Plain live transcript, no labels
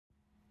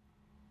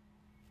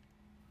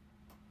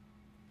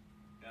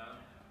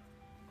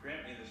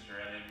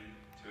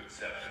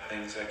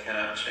things I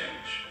cannot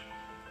change,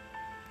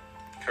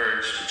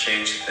 courage to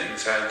change the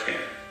things I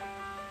can,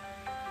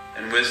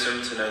 and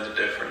wisdom to know the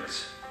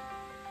difference.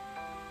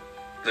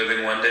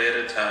 Living one day at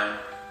a time,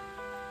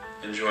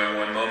 enjoying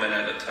one moment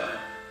at a time,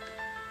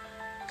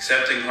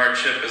 accepting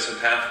hardship as a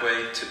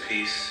pathway to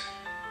peace,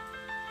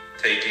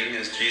 taking,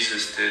 as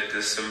Jesus did,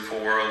 this sinful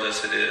world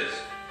as it is,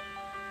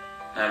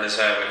 not as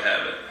I would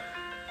have it,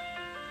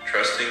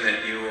 trusting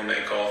that you will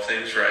make all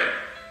things right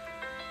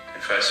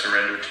if I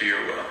surrender to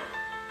your will,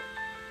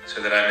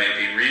 so that I may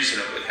be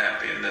reasonably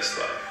happy in this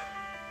life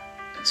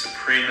and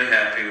supremely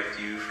happy with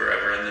you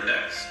forever in the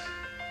next.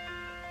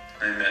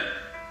 Amen.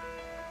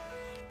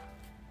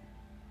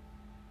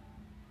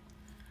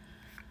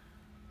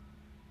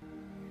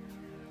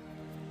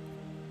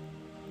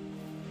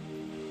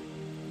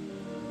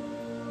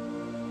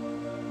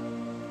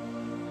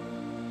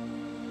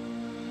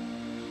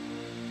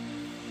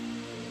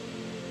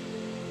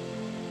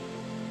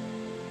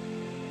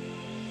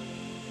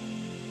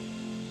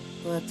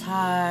 Boa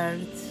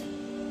tarde.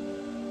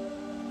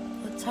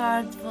 Boa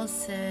tarde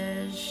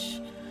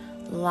vocês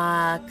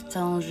lá que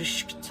estão nos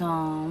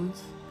escutando.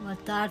 Boa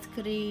tarde,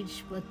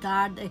 queridos. Boa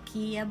tarde.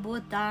 Aqui é boa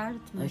tarde,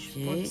 mas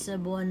pode ser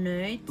boa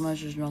noite.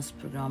 Mas os nossos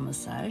programas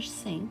saem às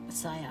 5.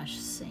 Sai às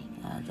 5.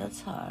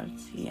 That's hard,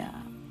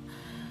 yeah.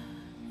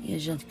 E a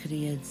gente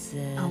queria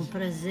dizer... É um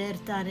prazer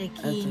estar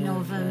aqui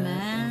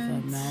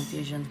novamente. E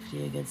a gente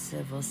queria agradecer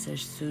a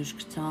vocês todos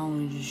que estão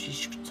nos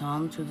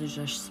escutando todas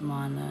as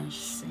semanas.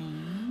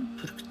 Sim.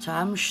 Porque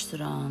está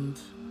mostrando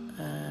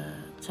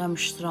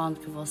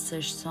que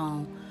vocês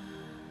estão...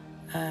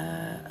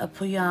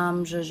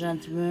 apoiamos a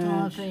gente muito.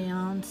 Estão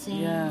apoiando, sim.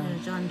 Yeah.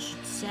 Já nos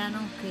disseram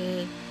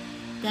que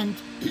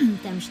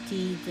temos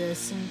tido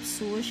assim,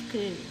 pessoas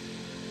que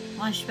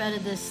estão à espera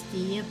desse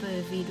dia para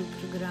vir o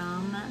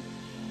programa.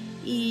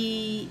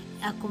 E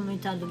é com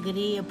muita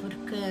alegria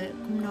porque,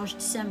 como nós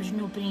dissemos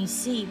no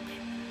princípio,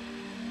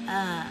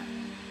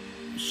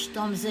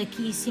 estamos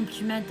aqui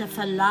simplesmente a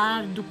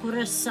falar do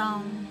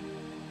coração.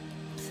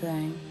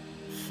 Sim.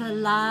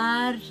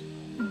 Falar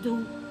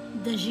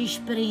das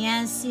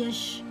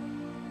experiências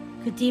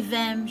que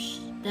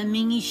tivemos, da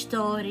minha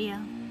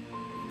história.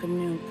 Que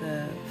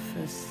nunca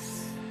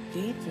fosse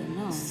dita,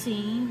 não?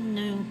 Sim,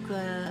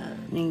 nunca...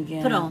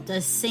 Ninguém... Pronto,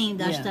 assim,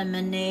 desta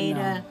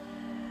maneira... Não.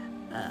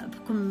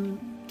 Porque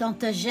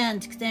tanta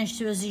gente que tem as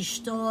suas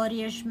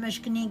histórias, mas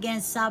que ninguém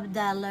sabe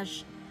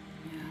delas.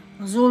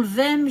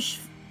 Resolvemos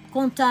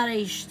contar a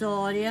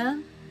história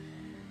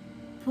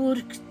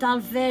porque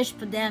talvez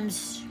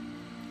podemos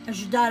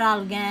ajudar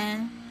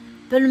alguém,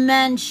 pelo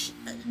menos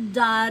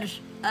dar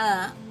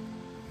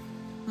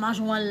mais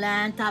um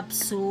alento à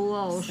pessoa,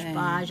 aos Sim.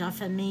 pais, à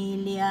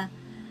família.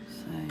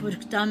 Sim.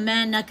 Porque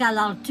também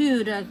naquela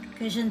altura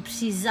que a gente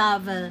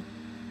precisava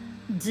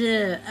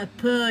de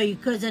apoio,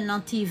 coisa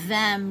não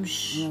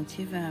tivemos.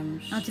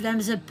 Não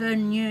tivemos apoio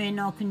nenhum e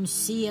não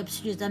conhecia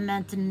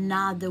absolutamente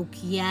nada o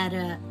que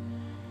era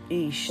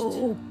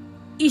isto.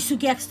 Isso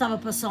que é que estava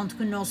passando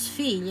com o nosso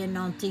filho. Eu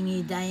não tinha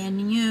ideia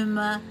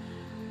nenhuma.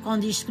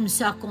 Quando isto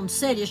começou a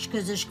acontecer e as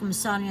coisas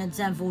começaram a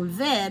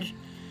desenvolver,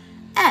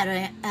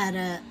 era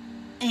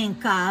em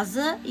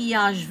casa e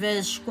às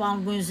vezes com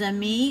alguns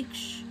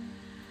amigos,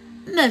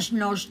 mas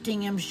nós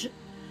tínhamos...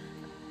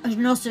 As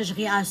nossas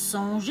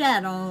reações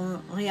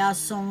eram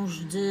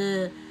reações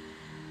de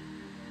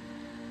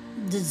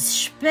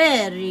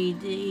desespero e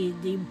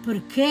de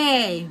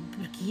porquê?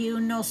 Porque o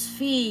nosso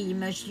filho,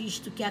 mas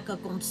isto o que é que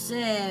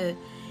aconteceu?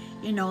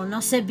 E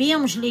não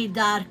sabíamos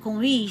lidar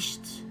com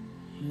isto.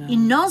 Não. E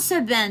não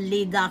sabendo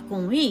lidar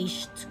com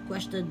isto, com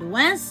esta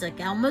doença,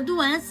 que é uma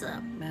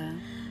doença,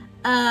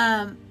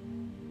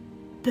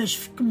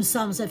 depois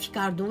começamos a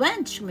ficar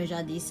doentes, como eu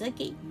já disse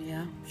aqui.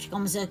 Yeah.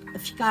 Ficamos a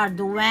ficar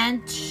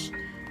doentes...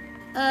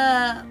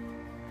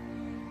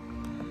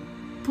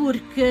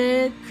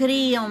 porque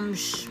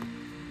queríamos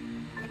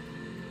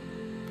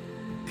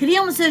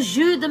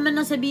ajuda, mas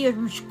não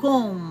sabíamos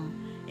como.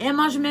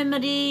 Mais o meu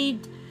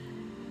marido,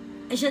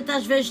 a gente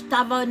às vezes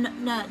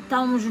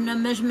estávamos na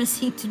mesma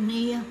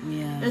sintonia,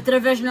 Yeah. outra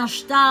vez não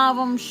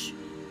estávamos.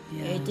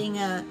 Yeah. Eu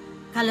tinha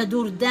aquela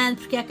dor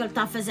dentro, porque é que ele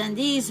está fazendo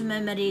isso? O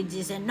meu marido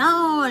dizia,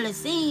 não, ele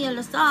assim,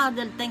 ele sabe,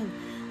 ele tem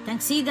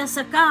que sair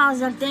dessa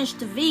casa, ele tem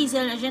este vício,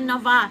 a gente não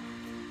vai...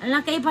 Ele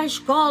não quer ir para a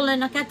escola,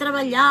 não quer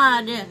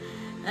trabalhar,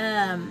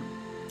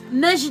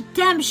 mas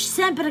temos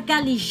sempre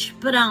aquela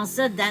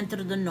esperança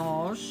dentro de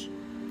nós,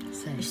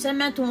 Sim.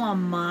 especialmente uma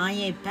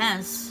mãe, eu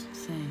penso,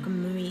 Sim.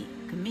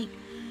 comigo,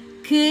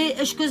 que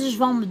as coisas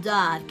vão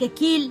mudar, que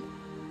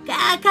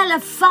é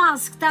aquela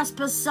fase que está-se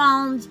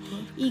passando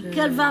e que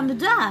ele vai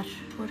mudar.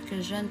 Porque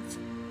a gente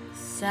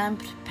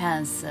sempre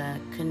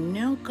pensa que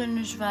nunca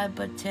nos vai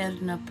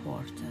bater na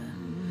porta.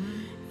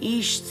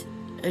 Isto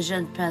a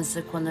gente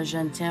pensa quando a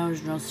gente tem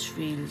os nossos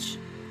filhos.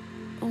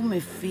 O meu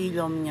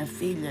filho ou a minha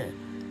filha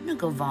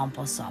nunca vão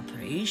passar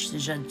por isto. A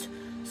gente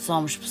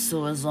somos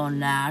pessoas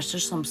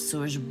honestas, somos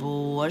pessoas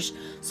boas,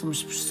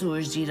 somos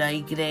pessoas de ir à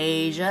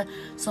igreja,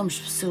 somos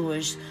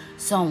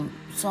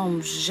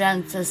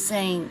gente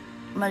assim,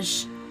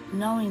 mas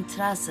não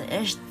interessa.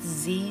 Este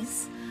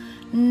disease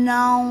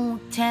não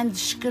tem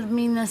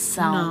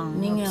discriminação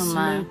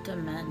nenhuma.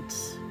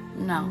 Absolutamente.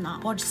 Não.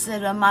 Pode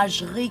ser a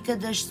mais rica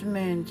deste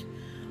mundo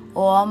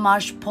ou a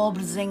mais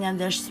pobrezinha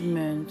deste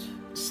mundo.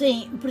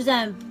 Sim, por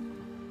exemplo,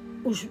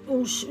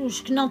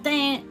 os que não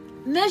têm,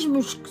 mesmo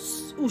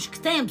os que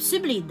têm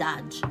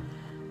possibilidades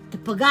de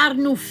pegar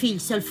no filho,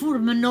 se ele for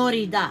menor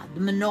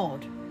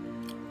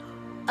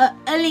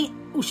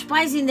os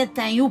pais ainda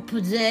têm o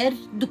poder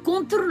de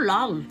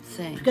controlá-lo.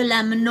 Sim. Porque ele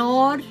é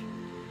menor,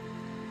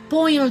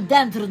 põe-o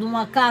dentro de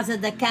uma casa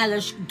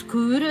daquelas de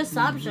cura,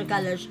 sabes?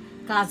 Aquelas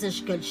casas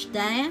que eles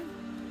têm.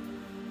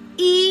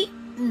 E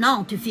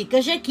não, tu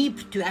ficas aqui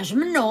porque tu és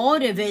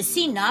menor, eu vou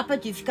ensinar para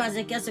tu ficares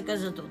aqui, essa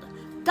coisa toda.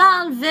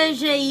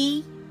 Talvez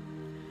aí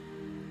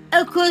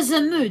a coisa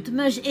mude,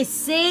 mas eu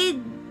sei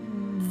de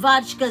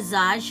vários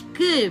casais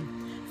que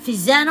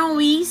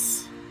fizeram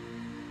isso.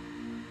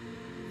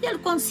 Ele,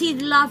 quando saí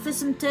de lá,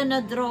 foi-se meter na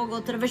droga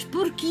outra vez.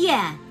 Porque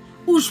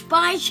os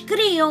pais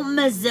queriam,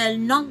 mas ele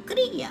não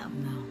queria.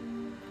 Não.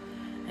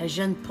 A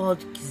gente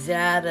pode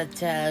quiser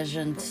até a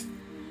gente...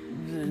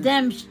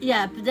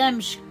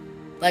 Podemos...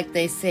 Like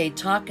they say,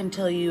 talk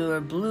until you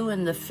are blue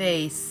in the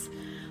face,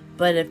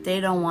 but if they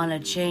don't want to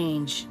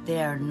change,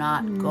 they are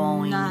not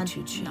going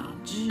to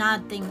change.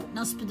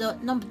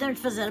 Não podemos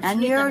fazer absolutamente.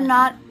 And you're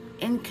not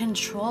in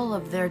control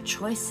of their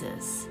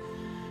choices.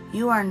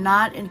 You are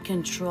not in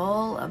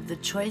control of the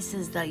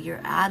choices that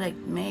your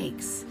addict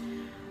makes,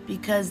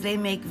 because they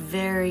make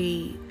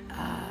very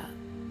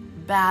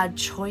bad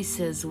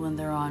choices when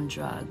they're on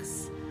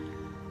drugs.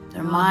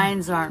 Their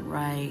minds aren't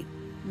right.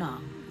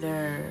 Não.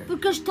 Their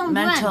Porque eles estão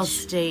mental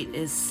doentes. state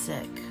is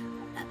sick.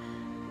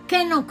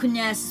 Quem não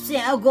conhece,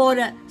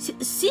 agora, se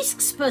isso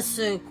que se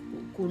passou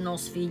com o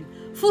nosso filho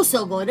fosse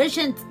agora, a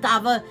gente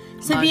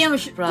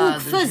sabíamos o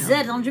que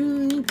fazer, estávamos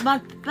muito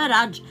mais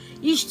preparados.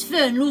 Isto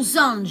foi nos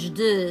anos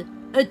de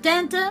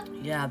 80.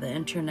 Yeah, the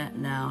internet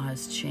now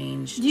has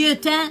changed. De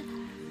 80,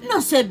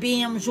 não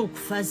sabíamos o que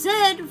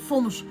fazer,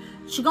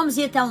 chegamos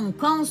a ir até um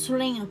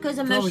counseling,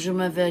 coisa, mas... Fomos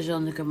uma vez, ele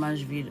nunca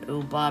mais vir,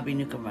 o Bobby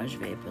nunca mais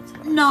veio para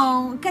trás.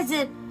 Não, quer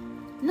dizer,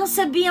 não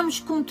sabíamos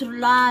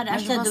controlar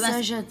Mas esta doença.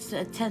 vocês já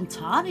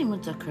tentaram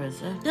muita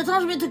coisa.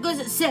 Tentamos muita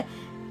coisa,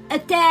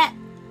 até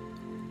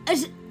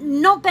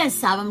não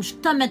pensávamos que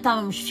também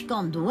estávamos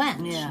ficando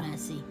doentes, Yeah. não é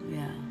assim?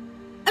 Yeah.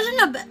 A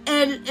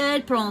gente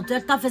ele, pronto,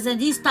 ele está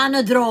fazendo isso, está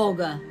na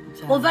droga.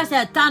 Tá. Ou vai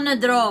ser, está na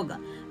droga.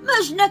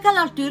 Mas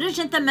naquela altura a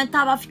gente também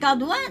estava a ficar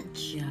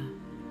doentes. Yeah.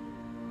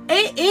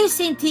 Eu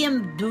sentia-me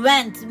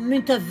doente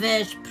muitas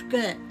vezes,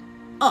 porque...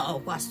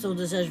 quase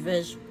todas as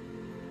vezes.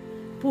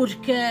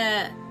 Porque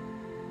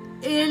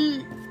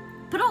ele...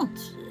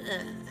 Pronto,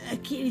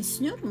 aquele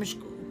senhor, mas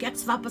o que é que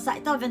se vai passar? E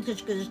estava vendo que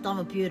as coisas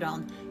estavam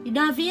piorando. E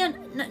não havia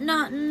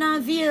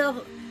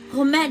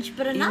remédios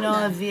para E nada. não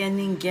havia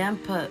ninguém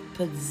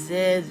para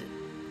dizer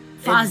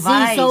Faz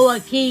advice, isso ou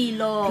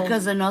aquilo. Porque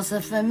a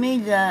nossa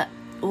família,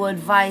 o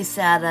advice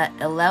era: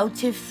 ele é o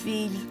teu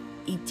filho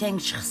e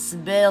tens de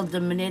recebê-lo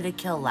da maneira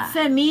que ele é.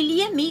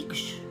 Família e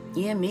amigos.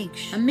 E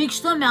amigos. Amigos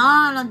também,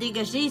 não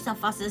digas isso, não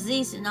faças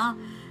isso, não.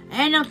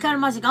 Eu não quero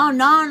mais,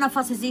 não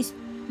faças isso.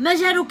 Mas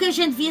era o que a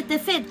gente devia ter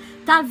feito.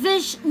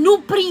 Talvez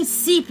no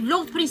princípio,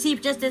 logo de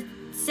princípio, já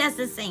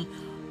dissesse assim: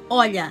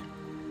 olha,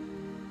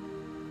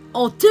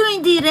 ou tu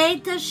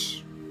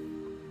endireitas,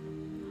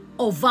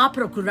 ou vá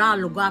procurar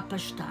lugar para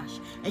estar.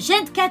 A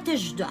gente quer te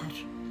ajudar,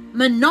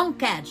 mas não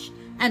queres.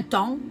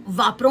 Então,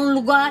 vá para um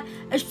lugar,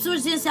 as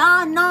pessoas dizem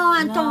assim, não.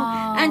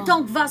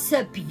 Então que vai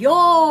ser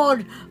pior,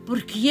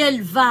 porque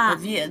ele vai...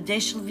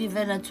 Deixa-ele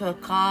viver na tua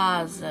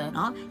casa.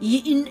 Não?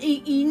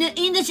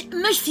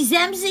 Mas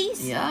fizemos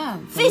isso. Yeah,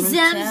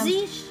 Fizemos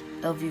isso.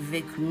 Ele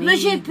viver comigo.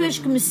 Mas eu depois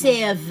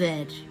comecei a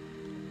ver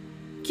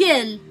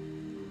que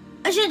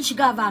a gente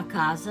chegava à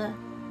casa,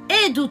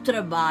 do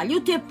trabalho,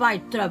 o teu pai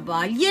do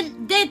trabalho, e ele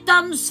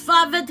deitado no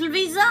sofá a ver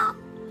televisão.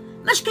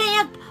 Mas quem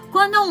é que...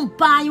 Quando é um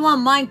pai ou uma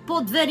mãe que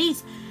pode ver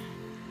isso?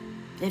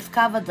 Eu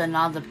ficava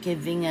danada porque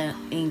vinha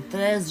em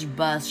 13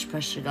 buses para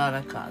chegar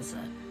a casa.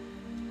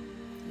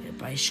 Ia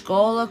para a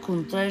escola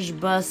com 3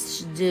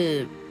 buses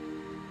de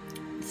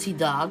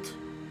cidade.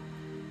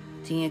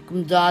 Tinha que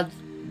mudar de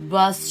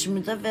buses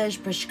muitas vezes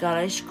para chegar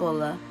à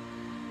escola.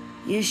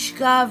 E eu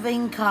chegava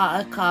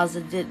a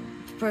casa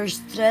depois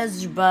de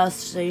 13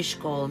 buses da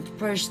escola.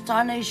 Depois de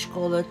estar na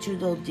escola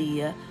todo o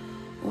dia.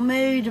 O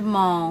meu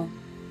irmão...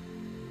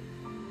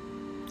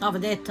 Estava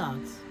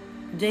deitado.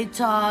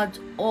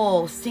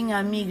 Se tinha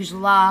amigos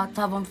lá,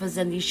 estavam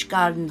fazendo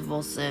escárnio de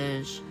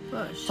vocês.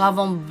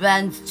 Estavam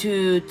bebendo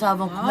tudo,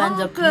 estavam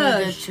comendo a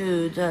comida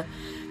tudo.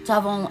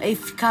 Eu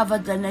ficava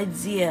danada e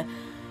dizia: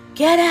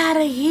 get out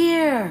of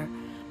here!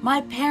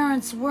 My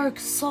parents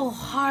work so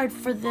hard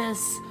for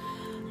this.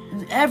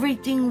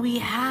 Everything we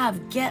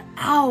have, get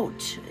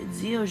out!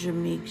 Dizia os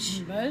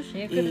amigos.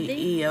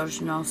 E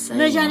eles não sei.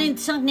 Mas era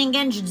interessante que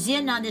ninguém nos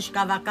dizia nada. Eu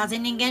chegava a casa e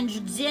ninguém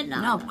nos dizia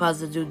nada. Não, por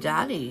causa do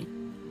daddy.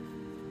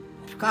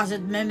 Por causa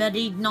do meu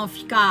marido não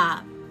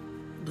ficar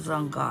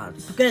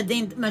zangado. Porque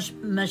dentro, mas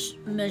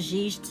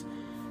isto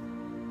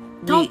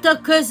tanta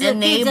coisa.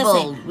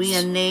 We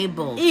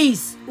enabled.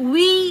 Isso.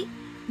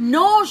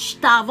 Nós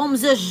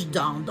estávamos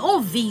ajudando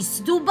ao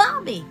vício do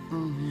Bobby.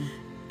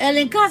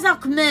 Ele em casa a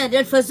comer,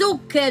 ele fazia o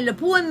que ele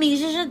pôr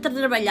amigos, a gente a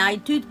trabalhar e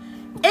tudo.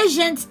 A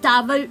gente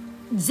estava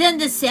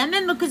dizendo assim, a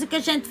mesma coisa que a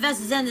gente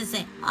estivesse dizendo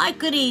assim: ai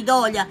querido,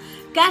 olha,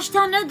 queres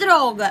estar na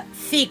droga?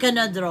 Fica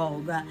na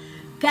droga.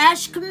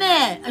 Queres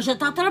comer? A gente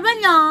está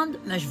trabalhando,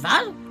 mas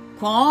vai,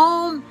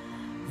 come,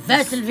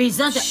 vê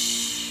televisão.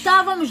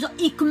 Estávamos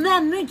e como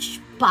há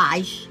muitos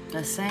pais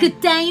que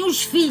têm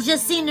os filhos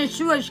assim nas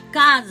suas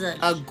casas.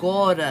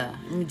 Agora,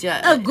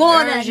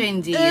 hoje em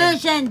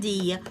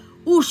dia,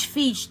 os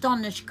filhos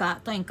estão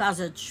em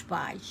casa dos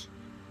pais,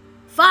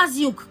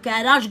 fazem o que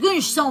querem,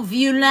 alguns são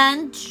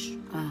violentos,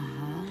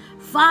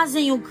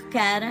 fazem o que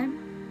querem,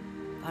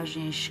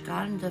 fazem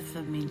escárnio da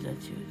família,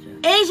 tudo.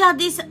 Eu já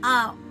disse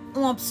a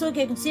uma pessoa que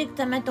eu conhecia que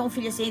também tem um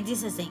filho assim, e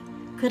disse assim: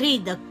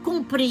 querida,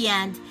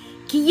 compreende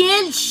que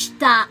ele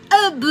está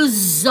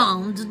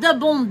abusando da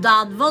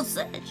bondade de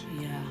vocês.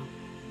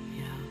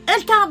 Ele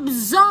está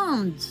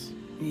abusando.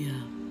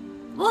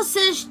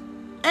 Vocês,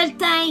 ele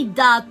tem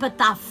idade para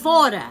estar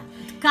fora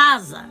de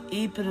casa.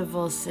 E para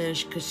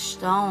vocês que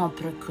estão à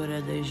procura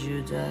de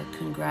ajuda,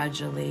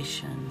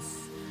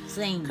 congratulations.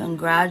 Sim.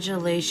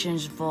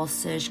 Congratulations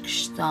vocês que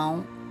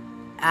estão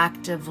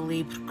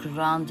actively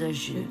procurando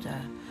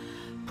ajuda.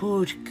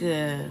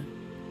 Porque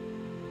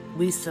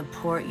we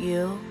support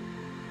you.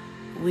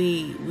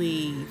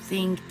 We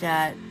think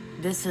that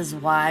this is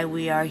why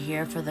we are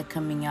here for the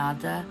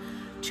Caminhada,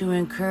 to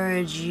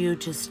encourage you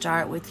to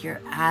start with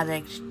your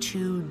addict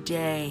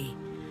today.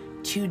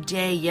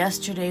 Today,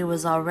 yesterday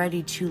was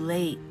already too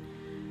late.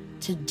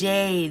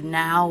 Today,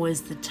 now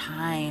is the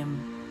time.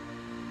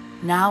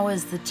 Now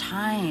is the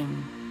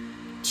time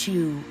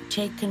to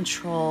take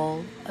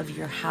control of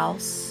your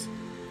house,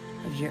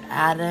 of your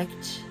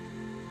addict,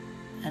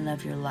 and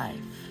of your life.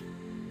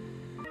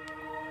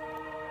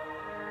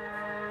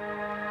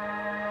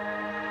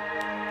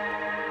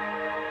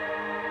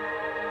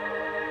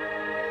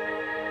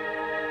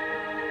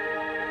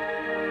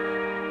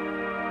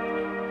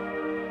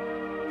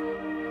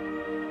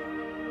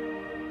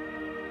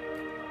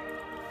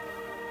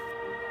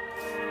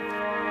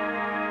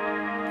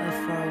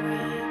 Before we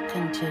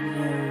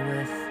continue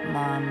with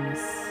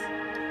Mom's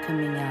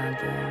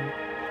Caminhada,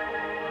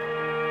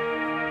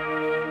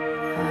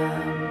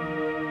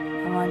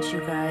 I want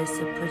you guys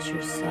to put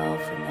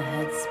yourself in the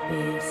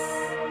headspace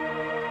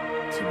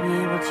to be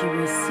able to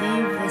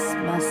receive this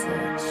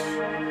message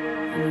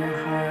in your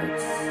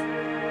hearts,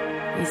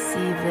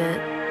 receive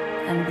it,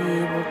 and be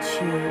able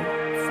to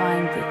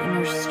find the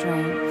inner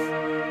strength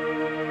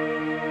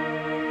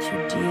to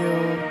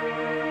deal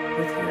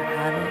with your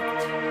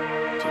addict,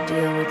 to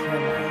deal with your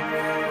life.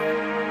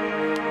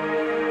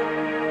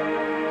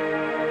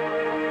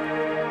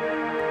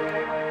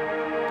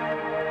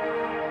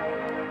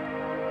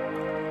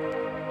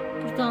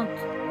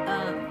 Portanto,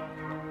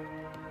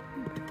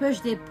 depois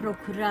de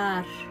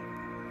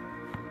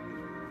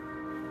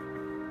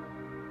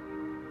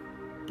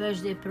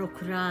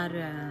procurar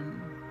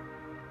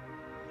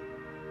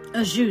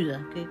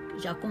ajuda, que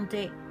já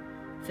contei,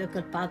 foi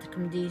aquele padre que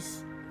me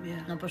disse,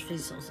 não podes fazer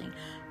sozinho.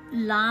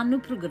 Lá no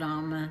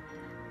programa,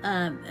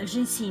 eles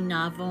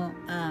ensinavam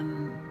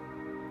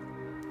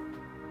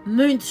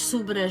muito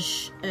sobre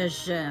as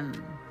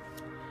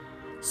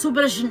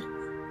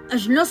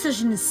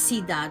nossas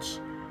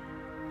necessidades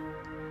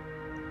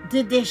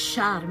de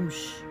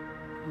deixarmos,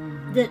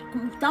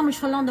 como estamos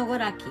falando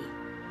agora aqui,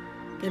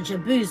 que eles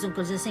abusam, que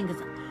eles assim,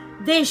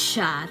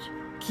 deixar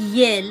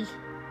que ele,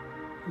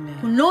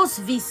 o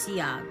nosso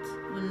viciado,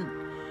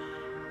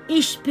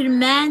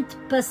 experimente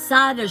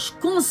passar as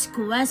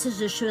consequências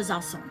das suas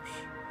ações.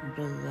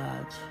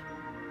 Verdade.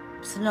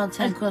 Se não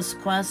tem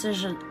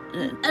consequências...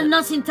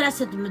 Não se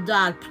interessa de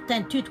mudar, porque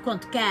tem tudo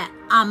quanto quer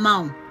à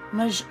mão.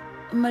 Mas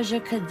a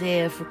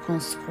cadeia foi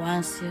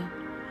consequência.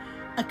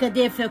 A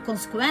cadeia foi a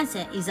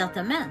consequência,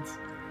 exatamente.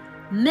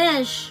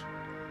 Mas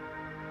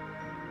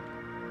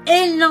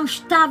ele não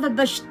estava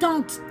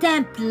bastante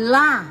tempo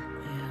lá.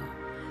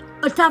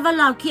 Ele estava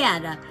lá, o que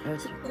era?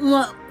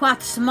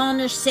 4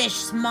 semanas, 6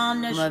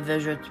 semanas. Uma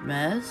vez 8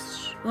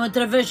 meses.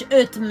 Outra vez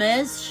 8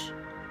 meses.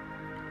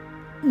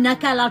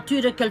 Naquela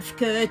altura que ele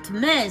ficou 8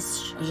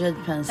 meses,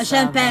 a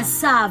gente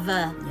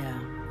pensava.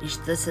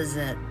 Isto, this is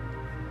it.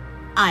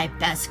 Ai,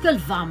 penso que ele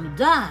vai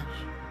mudar.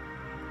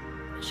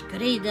 Mas,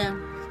 querida,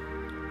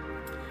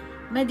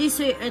 mas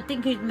disse, eu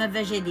tenho que uma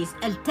vez eu disse,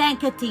 ele tem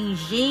que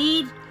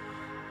atingir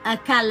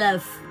aquele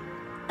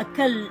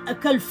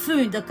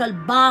fundo, aquele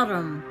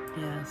bottom.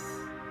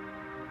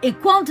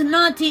 Enquanto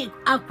não atingir,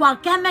 a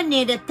qualquer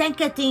maneira tem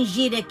que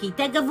atingir aqui,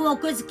 tem que haver uma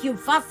coisa que o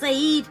faça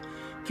ir,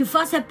 que o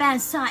faça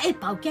pensar,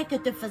 epá, o que é que eu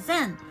estou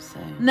fazendo?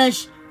 Sim.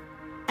 Mas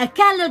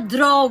aquela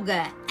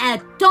droga é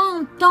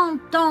tão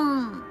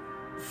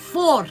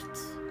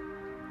forte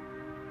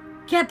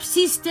que é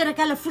preciso ter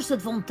aquela força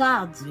de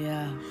vontade.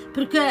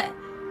 Porque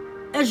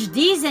eles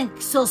dizem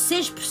que só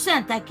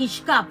 6% é que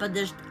escapa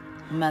das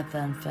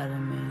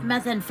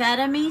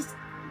methamphetamines.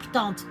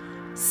 Portanto,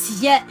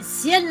 se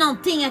ele não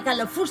tinha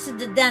aquela força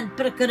de dentro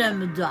para querer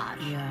mudar.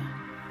 Yeah.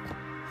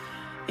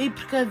 E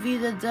porque a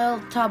vida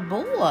dele tá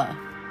boa.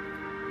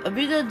 A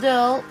vida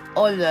dele,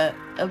 olha,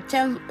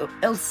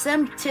 ele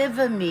sempre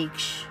teve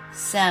amigos.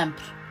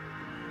 Sempre.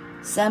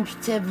 Sempre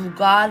teve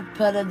lugar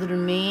para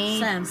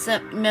dormir.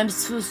 Sempre. Mesmo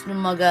se fosse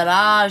numa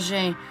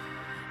garagem,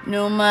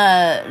 num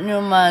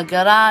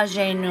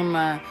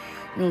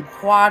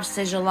quarto,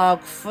 seja lá o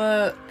que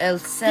for, ele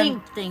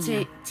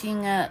sempre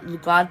tinha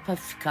lugar para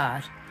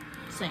ficar.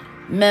 Sim.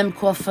 Mesmo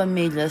com a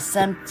família, ele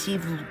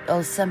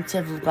sempre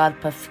teve lugar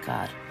para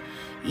ficar.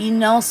 E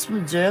não se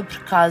mudou por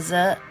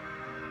causa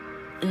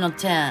não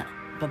tem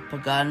para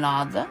pagar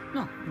nada.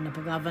 Não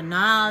pagava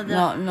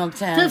nada. Não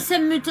tem. Teve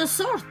sempre muita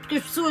sorte, porque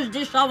as pessoas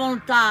deixavam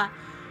estar.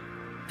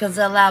 Porque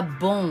ele é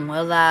bom,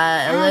 ele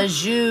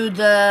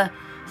ajuda.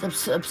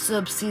 Se a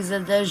pessoa precisa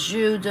de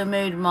ajuda,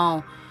 meu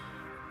irmão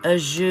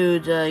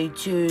ajuda e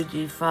tudo,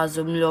 e faz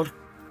o melhor que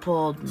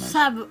pode. Mas...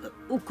 Sabe,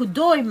 o que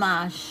dói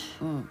mais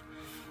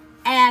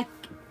é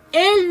que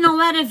ele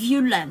não era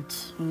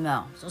violento.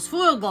 Não. Só se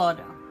for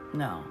agora.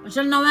 Não. Mas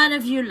ele não era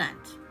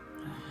violento.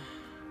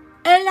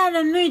 Ele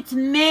era muito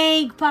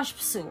meigo para as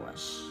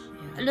pessoas.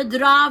 Ele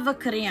adorava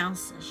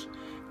crianças.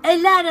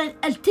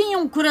 Ele tinha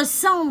um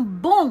coração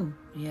bom.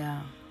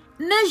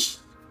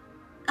 Mas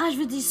às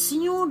vezes disse,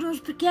 Senhor, mas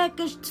porquê é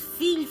que este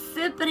filho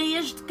foi para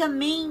este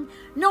caminho?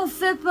 Não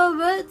foi para o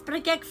outro?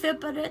 Para que é que foi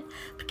para o outro?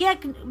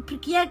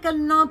 Porquê é que ele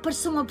não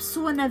apareceu uma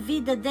pessoa na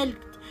vida dele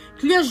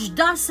que lhe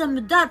ajudasse a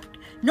mudar? Porque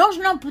nós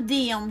não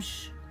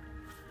podíamos.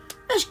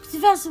 Mas que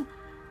tivesse...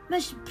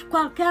 Mas por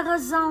qualquer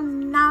razão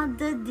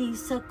nada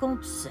disso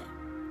aconteceu.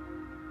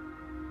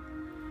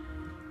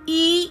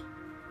 E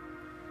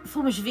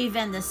fomos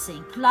vivendo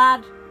assim.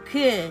 Claro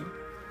que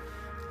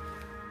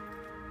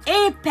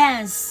eu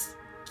penso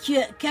que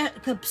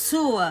a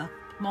pessoa,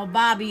 como o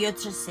Babi e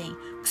outros assim,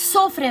 que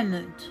sofrem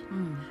muito.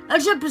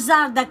 Eles,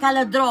 apesar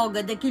daquela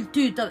droga, daquilo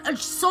tudo,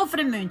 eles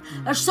sofrem muito.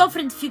 Eles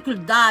sofrem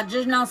dificuldades,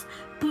 eles não,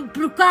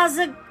 por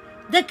causa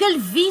daquele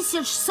vício,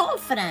 eles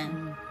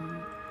sofrem.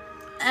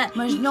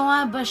 Mas não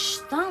é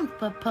bastante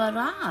para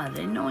parar,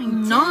 eu não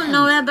entendo.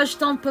 Não é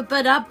bastante para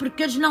parar,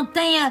 porque eles não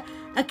têm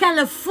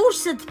aquela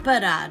força de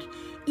parar.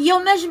 E ao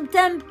mesmo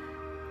tempo...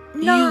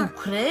 Não... E o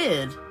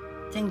querer,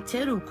 tem que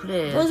ter o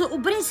querer. Pois, o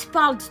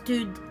principal de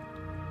tudo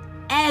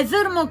é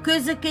haver uma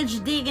coisa que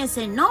eles digam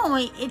assim, não,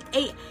 eu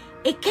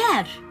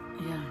quero.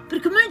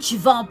 Porque muitos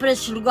vão para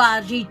esses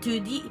lugares e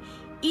tudo,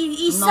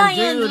 e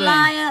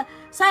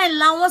saem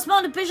lá, uma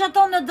semana depois já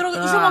estão na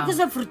droga. Isso é uma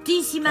coisa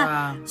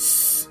fortíssima.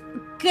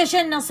 Que a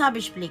gente não sabe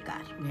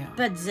explicar,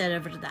 para dizer a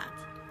verdade.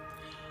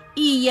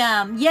 E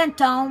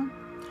então,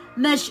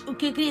 mas o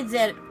que eu queria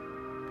dizer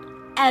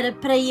era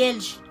para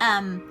eles,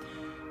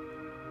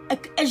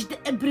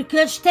 porque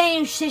eles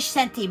têm os seus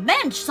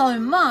sentimentos, são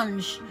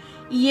humanos,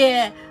 e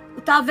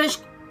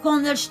talvez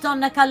quando eles estão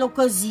naquela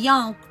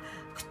ocasião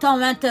que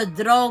estão entre a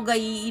droga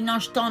e não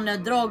estão na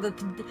droga,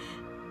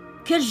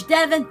 que eles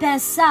devem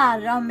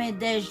pensar, oh meu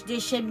Deus,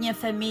 deixa a minha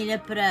família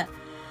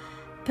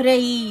para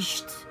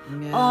isto.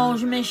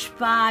 Os meus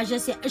pais,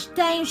 assim, eles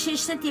têm os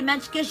seus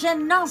sentimentos que a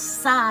gente não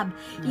sabe.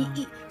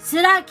 E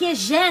será que a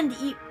gente,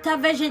 e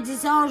talvez a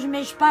dizer aos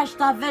meus pais,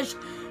 talvez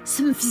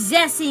se me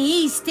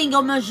fizessem isso,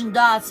 tinham-me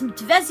ajudado, se me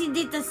tivessem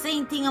dito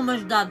assim, tinham-me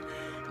ajudado.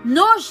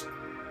 Nós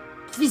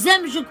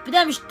fizemos o que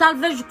podemos,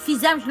 talvez o que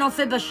fizemos não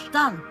foi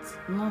bastante.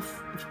 Não,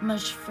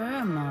 mas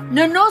foi, mano.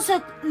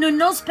 No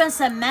nosso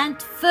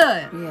pensamento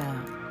foi.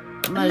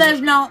 Mas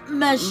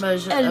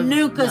ele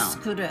nunca se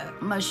curou.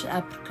 Mas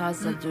é por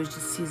causa das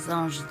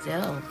decisões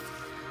dele.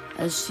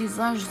 As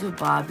decisões do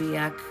Bobby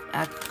é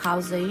que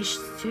causa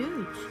isto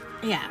tudo.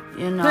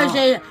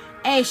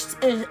 Pois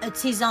a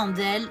decisão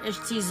dele, as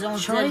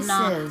decisões dele,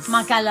 como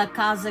aquela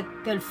casa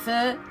que ele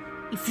foi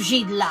e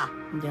fugir de lá.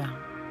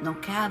 Não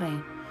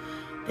querem.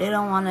 They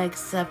don't want to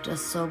accept a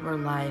sober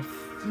life.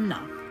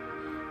 Não.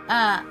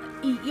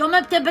 E ao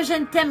mesmo tempo a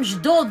gente temos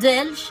dor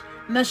deles,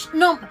 mas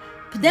não...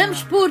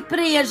 Podemos pôr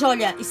para eles,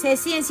 olha, isso é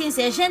assim, assim,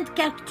 assim, a gente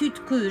quer que tu te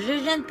cures, a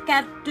gente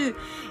quer que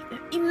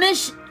tu...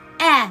 Mas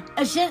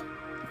a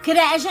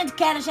gente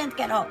quer,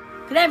 oh,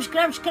 queremos,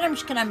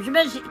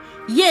 mas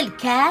e ele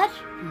quer?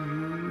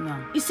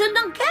 Não. E se ele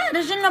não quer,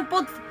 a gente não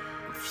pode...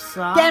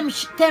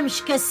 Temos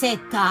que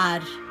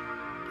aceitar.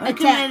 A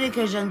única maneira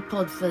que a gente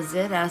pode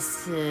fazer é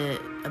se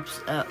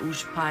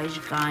os pais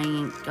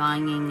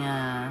ganhem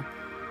a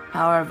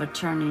power of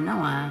attorney,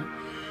 não é?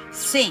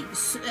 Sim,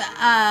 se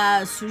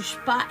os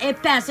pais... Eu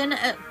penso,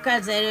 quer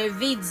dizer, eu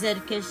ouvi dizer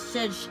que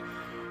eles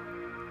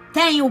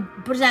têm,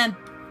 por exemplo,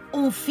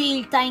 um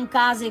filho está em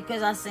casa e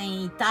coisa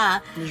assim, e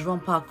tá... Eles vão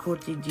para a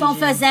corte e dizem... Estão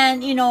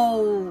fazendo,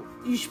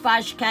 e os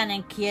pais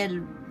querem que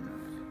ele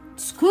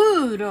se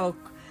cure,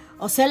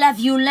 ou se ele é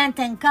violento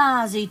em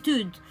casa e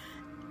tudo.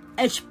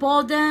 Eles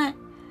podem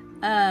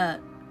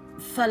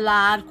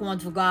falar com o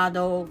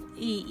advogado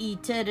e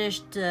ter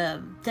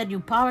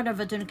o power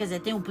of attorney, quer dizer,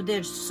 tem um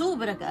poder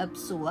sobre a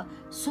pessoa,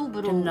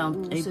 sobre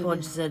ele pode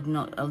dizer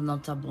ele não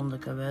está bom da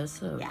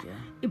cabeça.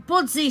 E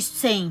pode dizer isto,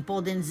 sim,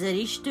 podem dizer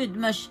isto tudo,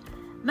 mas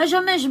Mas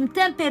ao mesmo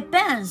tempo eu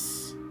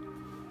penso,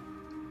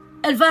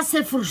 ele vai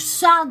ser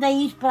forçado a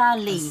ir para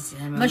ali.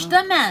 Sim, mas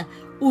também,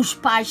 os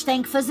pais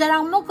têm que fazer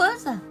alguma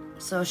coisa.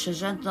 Só se a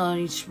gente não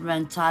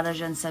experimentar, a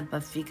gente sempre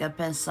fica a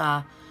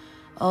pensar,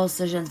 ou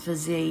se a gente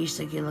fazia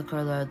isto, aquilo,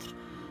 aquilo outro.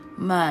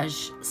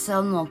 Mas se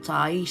ele não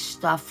está e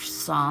está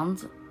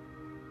forçando,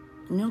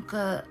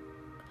 nunca...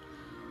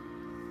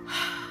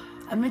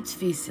 É muito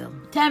difícil.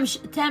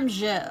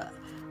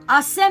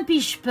 Há sempre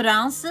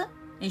esperança.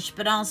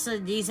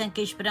 Dizem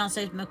que a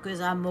esperança é uma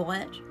coisa a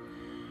morrer.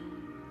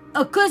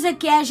 A coisa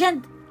que a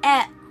gente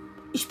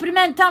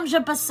experimentamos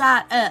a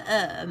passar,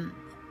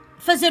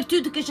 fazer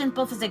tudo o que a gente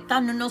pode fazer, que está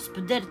no nosso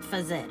poder de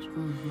fazer.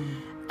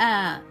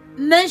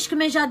 Mas,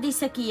 como eu já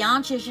disse aqui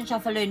antes, a gente já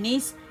falou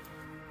nisso,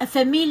 a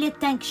família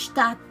tem que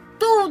estar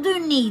toda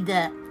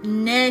unida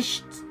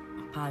neste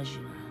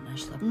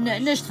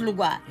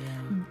lugar.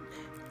 Yeah.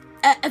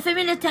 A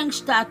família tem que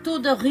estar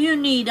toda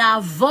reunida à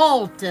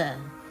volta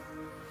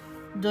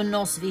do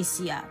nosso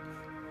viciado,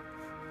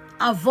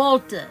 à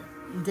volta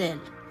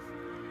dele,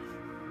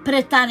 para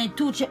estarem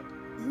todos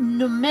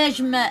no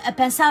mesmo, a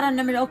pensar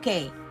na melhor,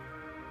 ok,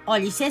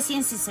 olha, isso é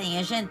assim,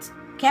 a gente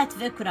quer te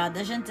ver curado,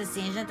 a gente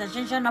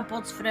já não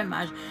pode sofrer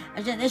mais,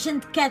 a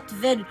gente quer te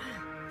ver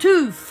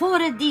tu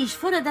fora disso,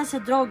 fora dessa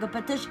droga,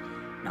 para teres...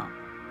 Não.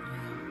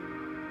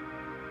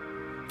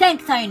 Tem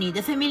que estar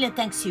unida, a família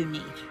tem que se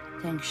unir.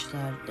 Tem que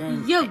estar.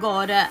 E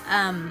agora,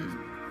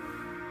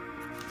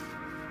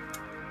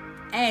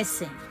 é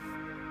assim,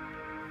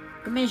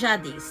 como eu já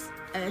disse,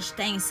 eles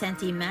têm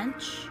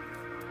sentimentos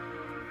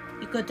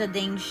e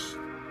coitadinhos,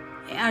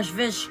 às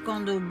vezes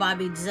quando o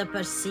Bobby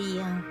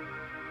desaparecia,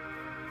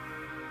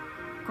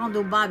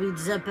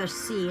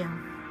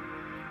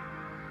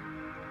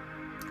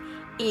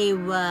 eu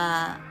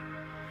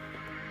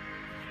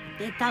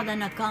deitada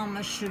na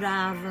cama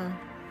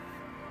chorava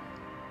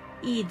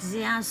e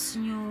dizia,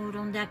 Senhor,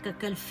 onde é que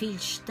aquele filho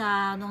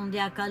está, onde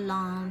é que ele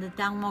anda,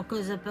 tem alguma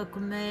coisa para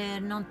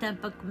comer, não tem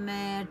para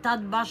comer, está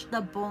debaixo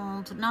da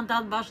ponte, não está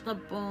debaixo da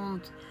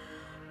ponte.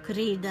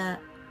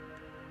 Querida,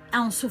 é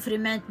um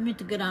sofrimento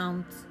muito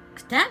grande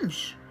que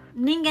temos.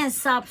 Ninguém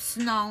sabe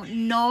senão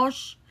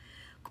nós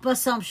que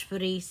passamos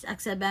por isso, é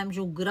que sabemos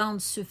o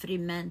grande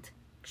sofrimento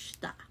que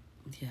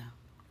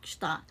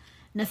está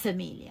na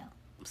família.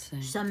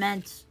 Sim.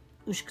 Justamente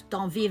os que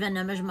vivem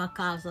na mesma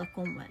casa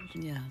como eles.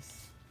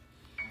 Yes.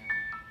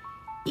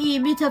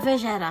 E muita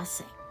vez era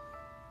assim.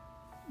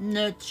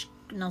 Noites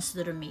que não se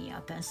dormia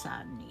a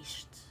pensar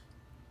nisto.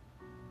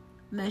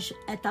 Mas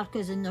é tal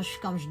coisa de nós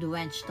ficamos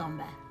doentes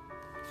também.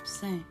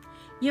 Sim.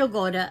 E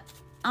agora,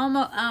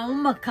 há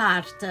uma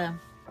carta,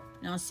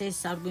 não sei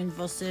se algum de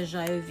vocês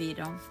já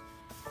ouviram.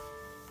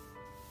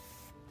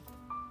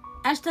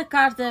 Esta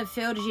carta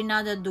foi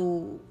originada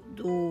do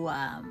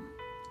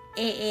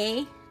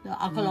AA, do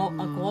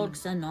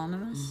Alcoholics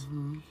Anonymous.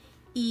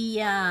 E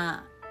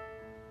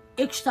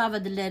eu gostava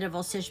de ler a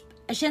vocês.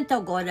 A gente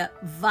agora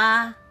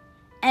vai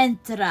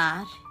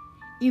entrar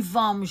e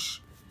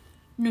vamos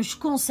nos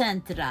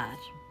concentrar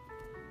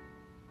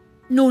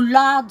no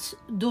lado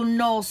do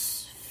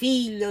nosso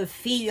filho,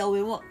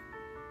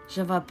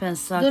 Já vai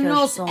pensar que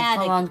eles estão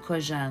falando com a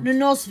gente. no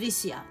nosso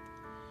viciado.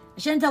 A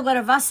gente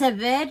agora vai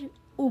saber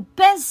o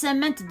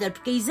pensamento dele,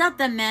 porque é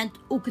exatamente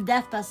o que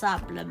deve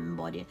passar pela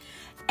memória.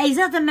 É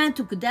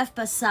exatamente o que deve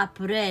passar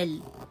por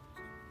ele.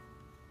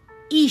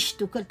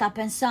 Isto que ele está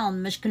pensando,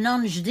 mas que não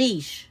nos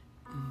diz.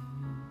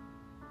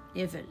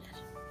 É verdade.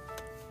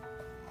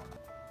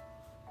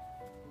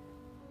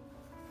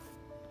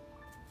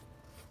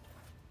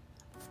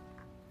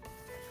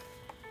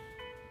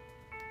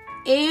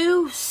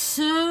 Eu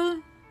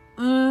sou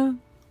um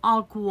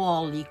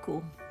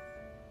alcoólico.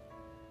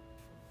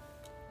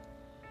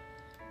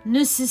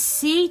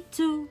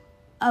 Necessito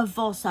a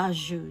vossa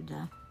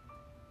ajuda.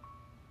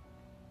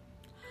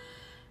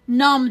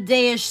 Não me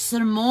deis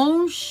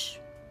sermões,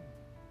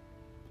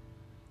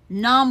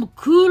 não me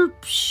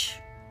culpes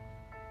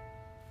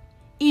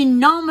e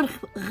não me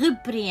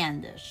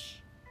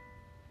repreendas.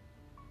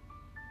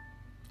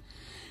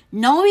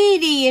 Não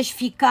irias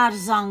ficar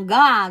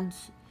zangado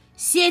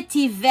se eu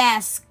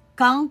tivesse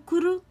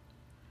cancro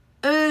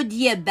ou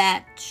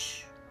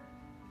diabetes.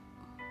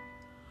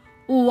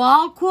 O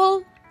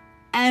álcool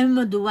é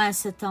uma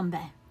doença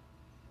também.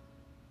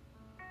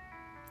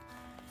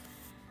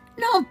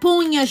 Não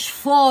ponhas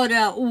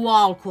fora o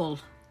álcool.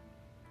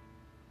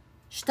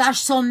 Estás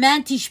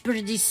somente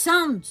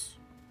desperdiçando.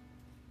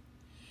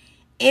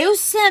 Eu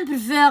sempre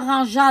vou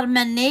arranjar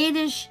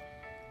maneiras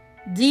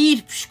de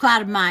ir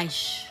buscar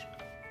mais.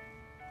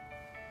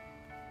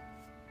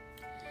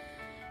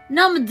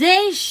 Não me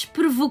deixes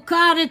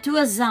provocar a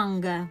tua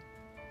zanga.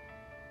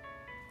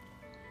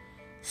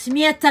 Se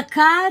me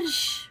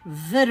atacares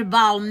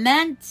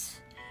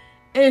verbalmente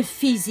ou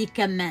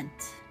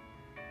fisicamente,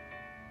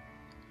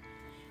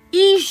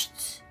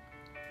 isto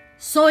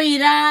só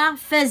irá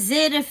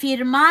fazer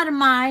afirmar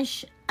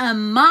mais a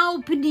má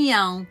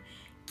opinião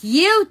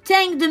que eu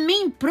tenho de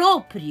mim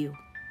próprio.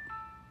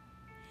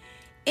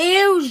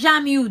 Eu já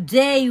me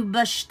odeio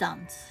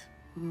bastante.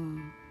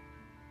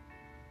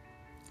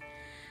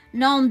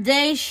 Não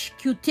deixe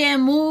que o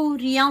temor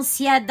e a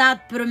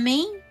ansiedade por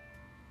mim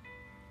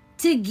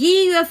te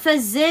guiem a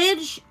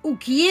fazeres o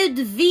que eu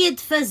devia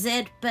de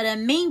fazer para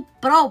mim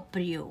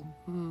próprio.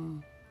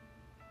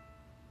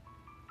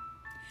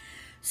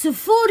 Se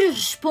fores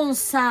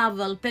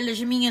responsável pelas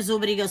minhas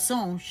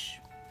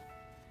obrigações,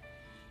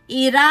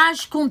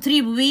 irás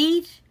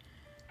contribuir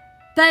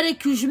para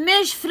que os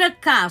meus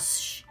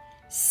fracassos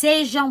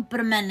sejam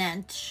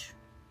permanentes.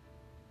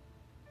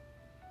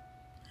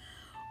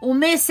 O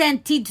meu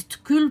sentido de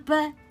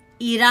culpa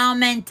irá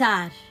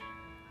aumentar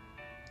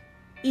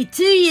e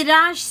te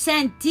irás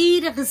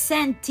sentir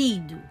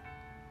ressentido.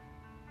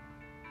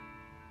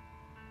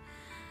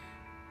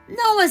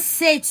 Não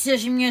aceites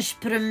as minhas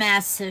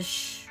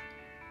promessas.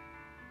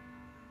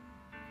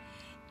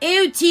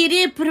 Eu te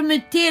irei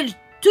prometer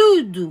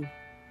tudo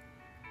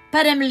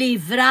para me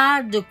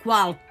livrar de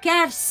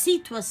qualquer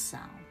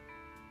situação.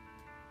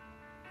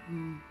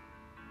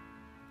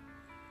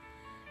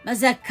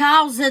 Mas a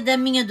causa da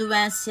minha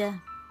doença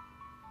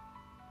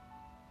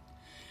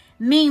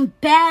me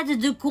impede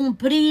de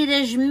cumprir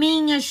as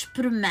minhas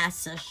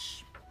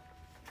promessas.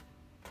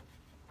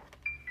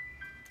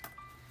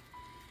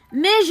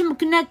 Mesmo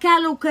que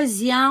naquela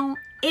ocasião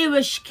eu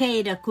as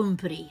queira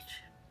cumprir.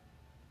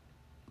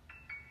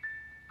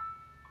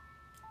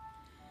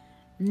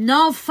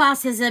 Não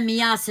faças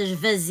ameaças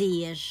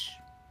vazias.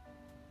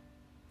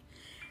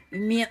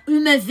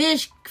 Uma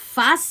vez que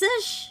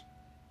faças,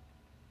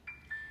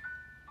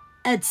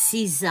 a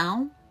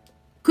decisão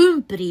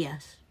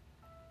cumpre-se.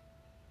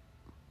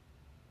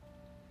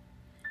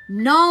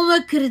 Não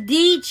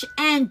acredites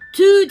em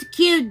tudo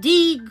que eu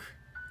digo.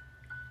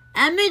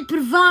 É muito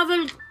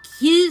provável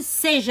que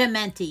seja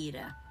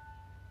mentira.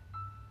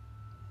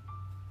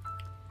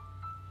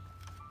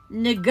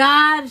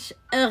 Negar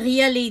a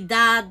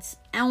realidade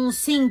é um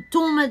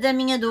sintoma da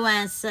minha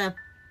doença.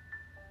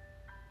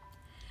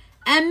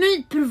 É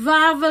muito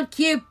provável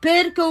que eu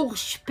perca o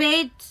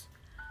respeito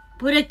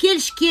por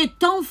aqueles que é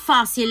tão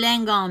fácil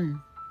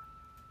engano.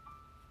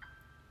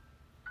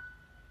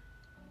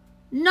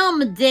 Não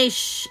me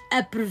deixes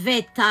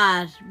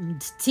aproveitar-me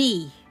de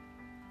ti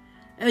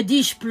ou de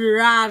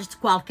explorar de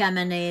qualquer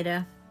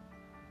maneira.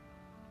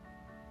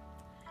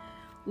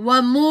 O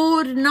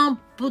amor não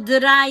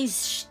poderá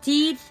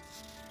existir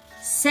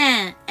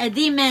sem a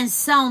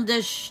dimensão da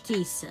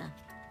justiça.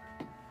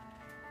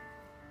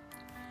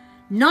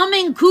 Não me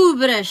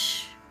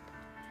encubras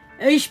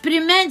ou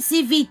experimentes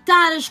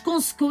evitar as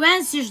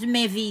consequências do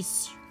meu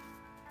vício.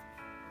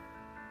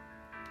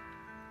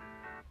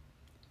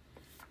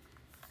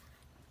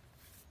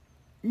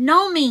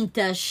 Não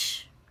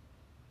mintas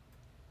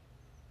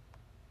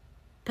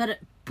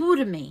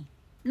por mim.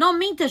 Não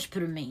mintas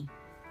por mim.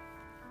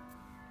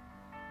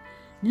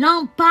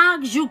 Não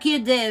pagues o que eu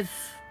devo.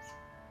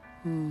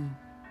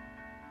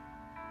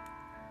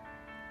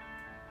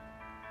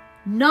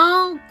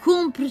 Não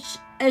cumpres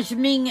as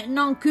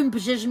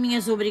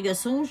minhas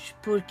obrigações,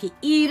 porque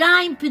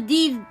irá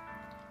impedir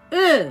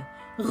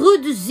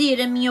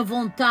reduzir a minha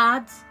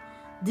vontade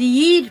de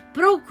ir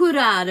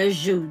procurar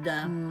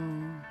ajuda.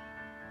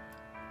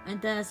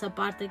 Então essa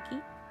parte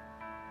aqui.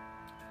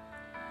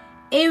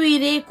 Eu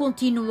irei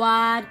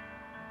continuar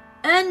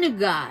a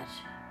negar.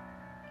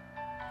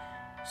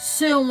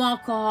 Sou um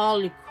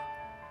alcoólico.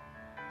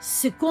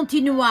 Se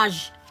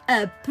continuares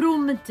a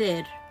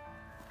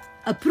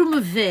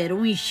promover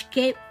um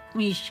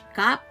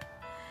escape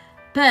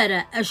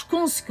para as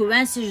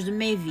consequências do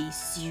meu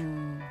vício.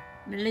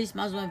 Me lê isso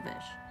mais uma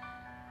vez.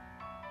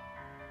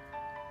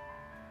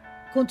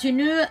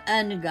 Continua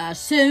a negar.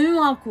 Sou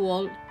um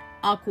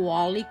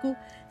alcoólico.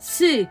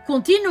 Se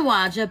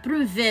continuares a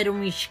promover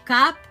um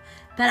escape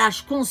para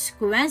as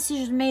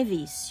consequências do meu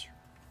vício.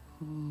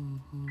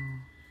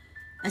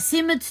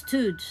 Acima de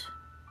tudo,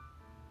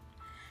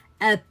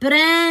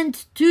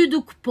 aprende tudo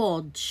o que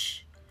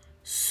podes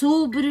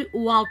sobre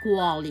o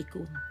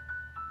alcoólico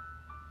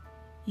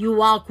e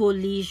o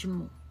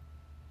alcoolismo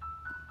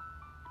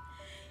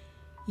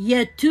e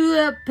a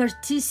tua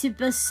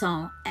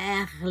participação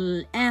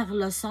em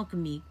relação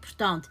comigo.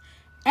 Portanto,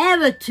 é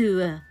a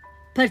tua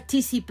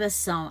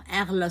participação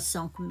em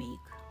relação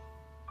comigo.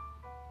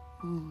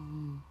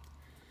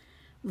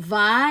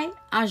 Vai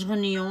às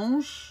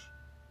reuniões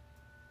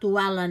do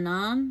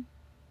Al-Anon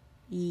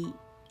e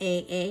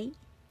AA,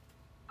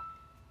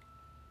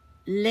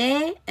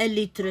 lê a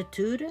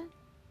literatura,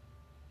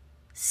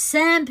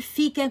 sempre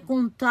fica em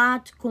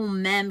contato com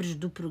membros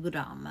do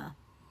programa.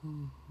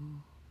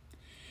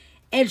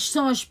 Eles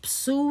são as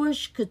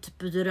pessoas que te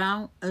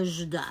poderão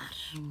ajudar.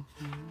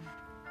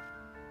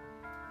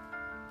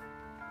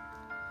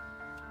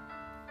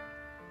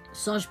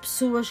 São as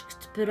pessoas que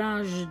te poderão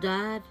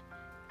ajudar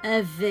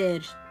a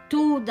ver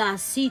toda a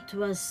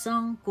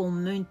situação com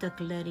muita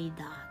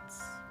claridade.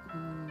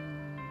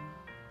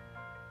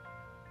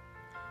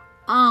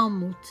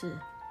 Amo-te,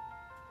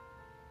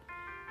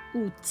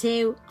 o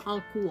teu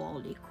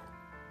alcoólico.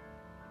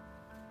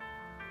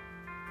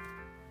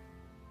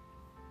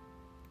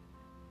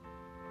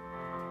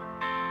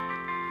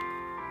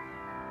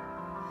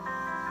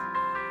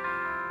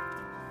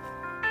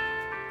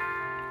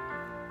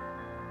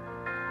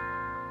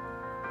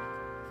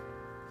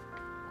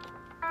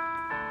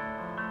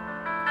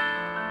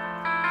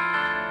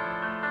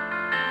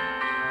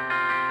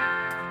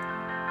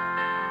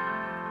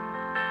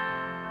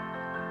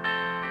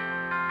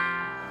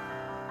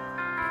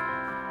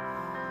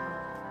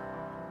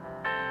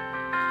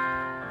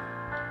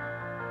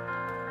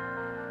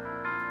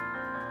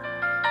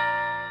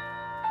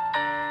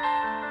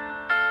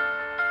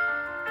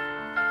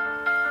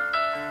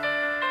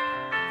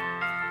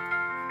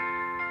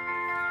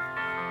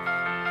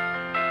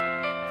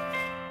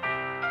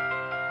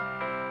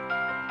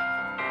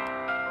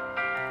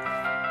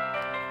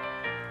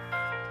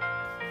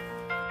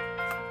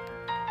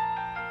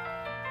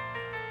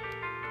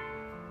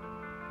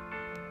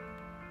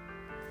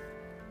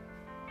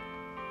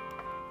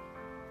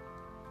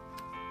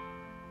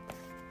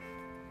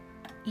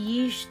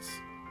 E isto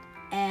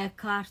é a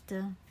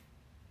carta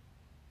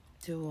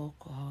Do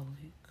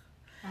alcohólico.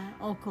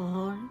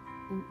 álcool,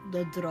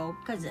 da droga,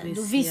 quer dizer,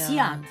 do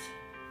Viciado. viciado.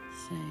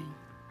 Sim.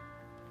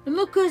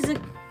 Uma coisa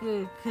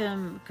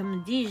que me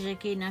diz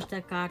aqui nesta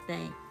carta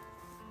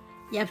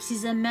e é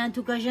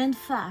precisamente o que a gente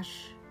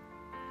faz.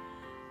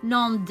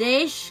 Não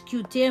deixe que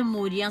o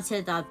temor e a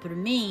ansiedade por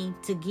mim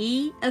te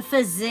guie a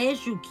fazer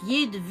o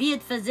que eu devia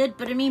de fazer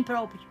para mim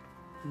próprio.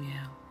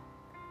 Yeah.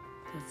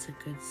 That's a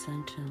good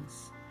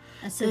sentence.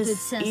 Essa good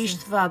sense.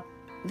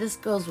 This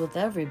goes with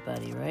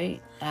everybody,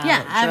 right?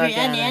 Yeah, Drug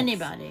addicts.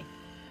 anybody.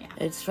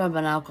 It's from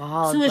an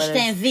alcoholic, Pessoas but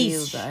têm it's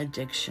feel vícios. the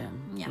addiction.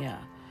 Yeah.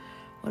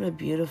 What a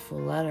beautiful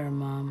letter,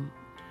 Mom.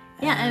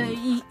 Yeah,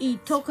 And e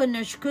toca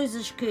nas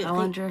coisas que I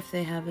wonder if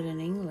they have it in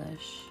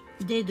English.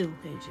 they do.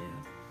 They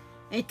do.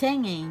 Eu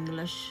tenho em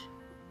inglês,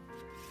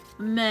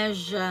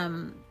 mas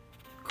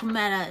como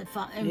era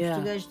em Yeah.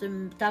 português,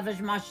 estavas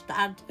mais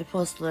tarde, Eu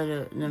posso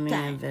ler na minha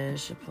Tem.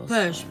 vez. Eu posso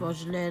pois ler.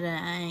 podes ler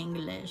em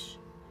inglês.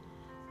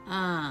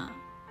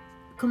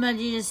 Como ele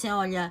diz assim,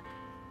 olha,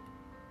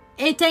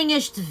 eu tenho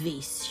este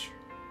vício.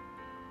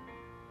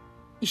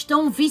 Isto é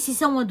um vício,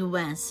 isso é uma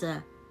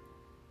doença.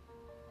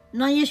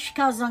 Não ias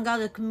ficar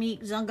zangado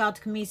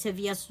comigo se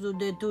viesse do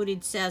doutor e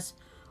dissesse,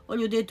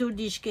 olha, o doutor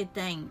diz que eu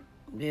tenho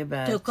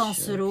Diabetes. teu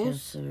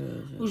canceroso,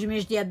 os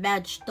meus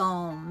diabetes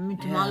estão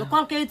muito mal, ou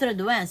qualquer outra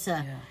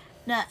doença.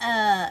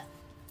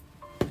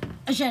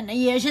 A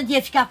gente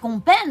ia ficar com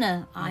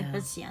pena. Ai,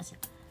 paciência.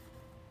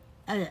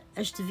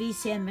 Este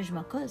vício é a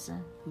mesma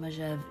coisa. Mas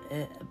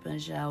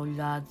há o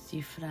lado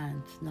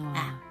diferente, não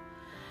há?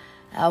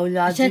 Há o lado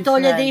A gente diferente.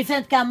 olha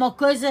diferente que há uma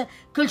coisa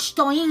que eles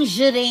estão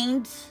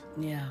ingerindo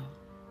Yeah.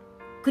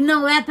 que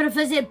não é para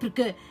fazer,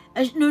 porque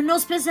no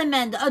nosso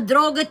pensamento a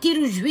droga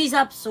tira o juízo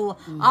à pessoa.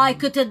 Ai,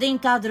 coitadinho,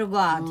 está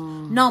drogado.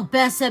 Não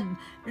pensa,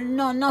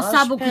 não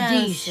sabe o que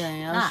diz.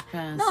 Eles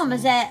pensam. Não,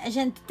 mas a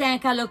gente tem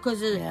aquela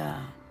coisa.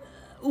 Yeah.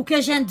 O que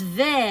a gente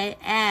vê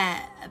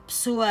é a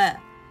pessoa.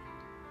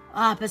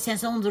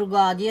 Paciência, um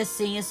drogado e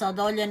assim,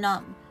 olha,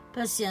 não,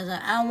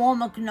 paciência, há um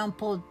homem que não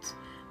pode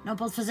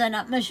fazer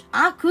nada, mas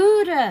há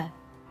cura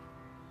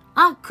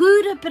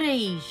para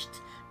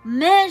isto,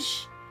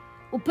 mas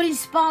o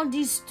principal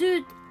disso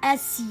tudo é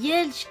se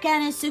eles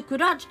querem ser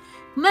curados.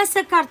 Como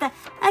essa carta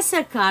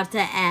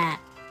é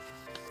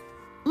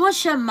uma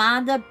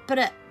chamada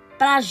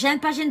para a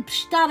gente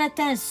prestar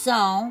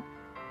atenção.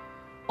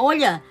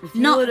 Olha, If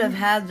you would have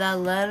had that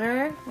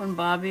letter when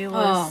Bobby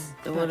was,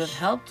 it would have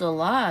helped a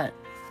lot.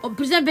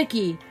 Por exemplo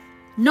aqui,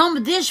 não me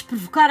deixes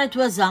provocar a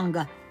tua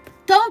zanga.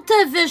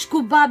 Tanta vez que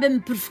o Bobby me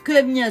provocou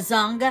a minha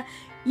zanga,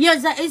 e eu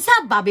disse,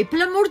 Bobby,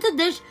 pelo amor de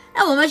Deus,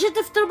 mas a gente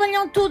teve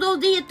trabalhando todo o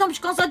dia, estamos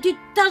cansados e tu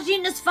estás aí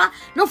no sofá,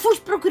 não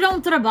foste procurar um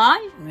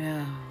trabalho?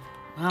 Yeah.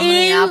 How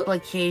many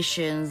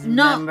applications,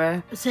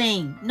 remember?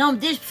 Sim, não me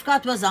deixes provocar a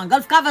tua zanga.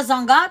 Ele ficava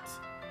zangado,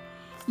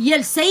 e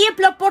ele saía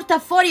pela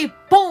porta fora e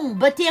pum,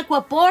 batia com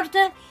a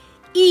porta,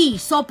 e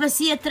só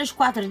passia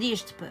 3-4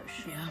 dias depois.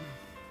 Yeah.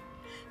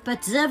 Para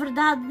te dizer a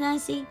verdade,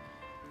 Nancy,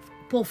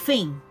 por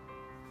fim,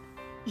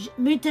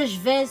 muitas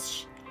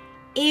vezes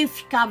eu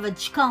ficava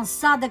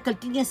descansada que ele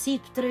tinha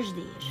sido 3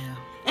 dias.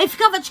 Yeah. Eu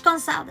ficava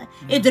descansada.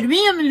 Eu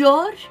dormia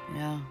melhor,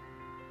 Yeah.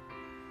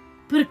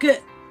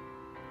 porque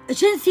a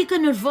gente fica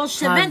nervoso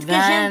sabendo que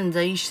a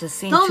gente... Isto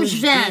assim, Estamos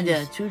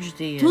vendo. todos os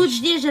dias. Todos os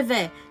dias a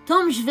ver.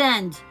 Estamos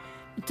vendo.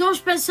 Estamos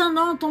pensando,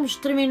 não, estamos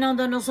terminando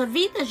a nossa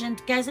vida, a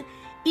gente quer...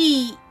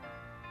 E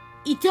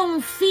ter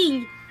um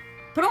filho...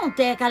 Pronto,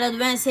 é aquela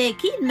doença, é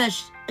aquilo,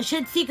 mas a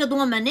gente fica de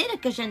uma maneira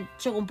que a gente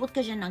chega a um ponto que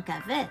a gente não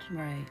quer ver.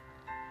 Right.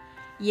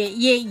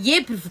 E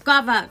eu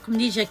provocava, como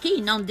diz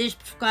aqui, não deixes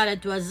provocar a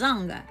tua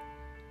zanga.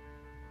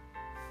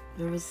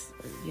 There was,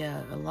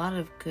 a lot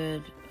of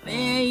good.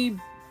 E,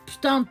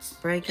 portanto...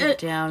 Break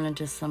it down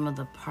into some of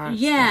the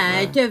parts.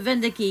 Estou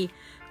vendo aqui.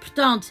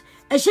 Portanto,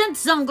 a gente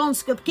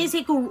zangou-se, porque eu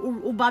sei que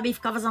o Bobby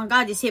ficava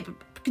zangado e sempre,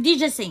 porque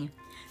diz assim,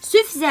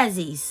 se fizeres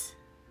isso,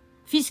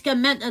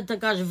 fisicamente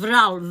atacares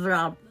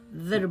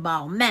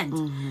verbalmente,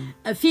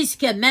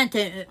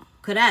 fisicamente,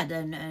 correto,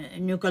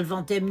 nunca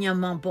levantei a minha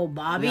mão para o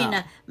Bobby,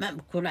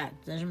 correto,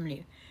 estás-me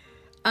livre.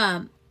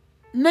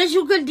 Mas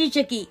o que ele diz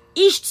aqui,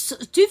 isto, se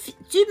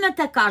tu me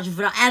atacares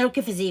verbal, era o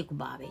que eu fazia com o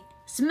Bobby,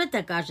 se me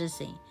atacares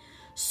assim,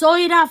 só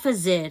irá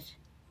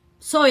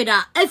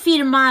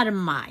afirmar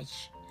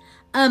mais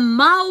a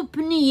má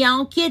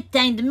opinião que eu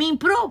tenho de mim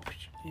próprio.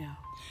 Yeah.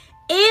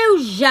 Eu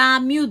já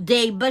me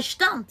odeio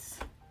bastante.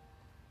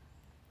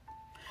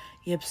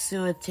 E a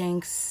pessoa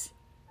thinks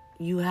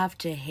you have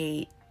to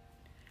hate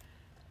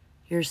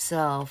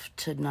yourself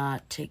to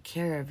not take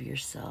care of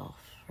yourself,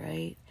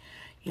 right?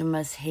 You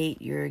must hate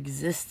your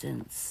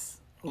existence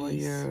or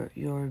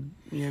your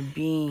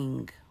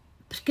being.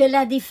 Porque ele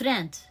é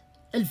diferente.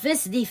 Ele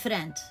vê-se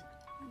diferente.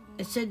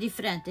 Eu sou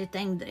diferente.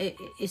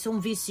 Eu sou um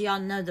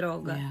viciado na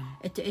droga.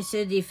 Eu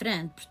sou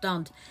diferente.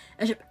 Portanto,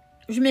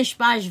 os meus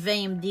pais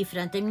veem-me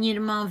diferente. A minha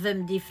irmã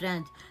vê-me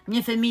diferente. A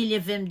minha família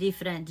vê-me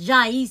diferente.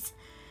 Já isso,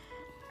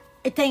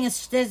 eu tenho a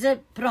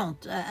certeza,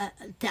 pronto,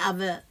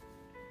 estava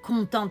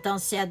com tanta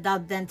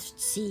ansiedade dentro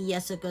de si e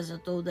essa coisa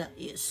toda,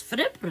 e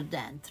sofrer por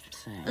dentro.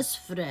 Sim. A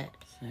sofrer.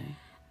 Sim.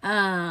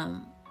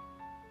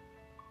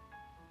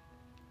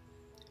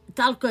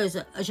 Tal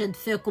coisa, a gente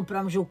foi,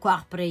 compramos o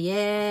carro para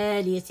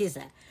ele e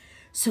assim.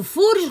 Se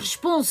fores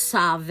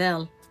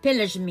responsável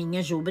pelas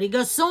minhas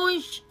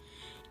obrigações,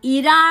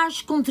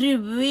 irás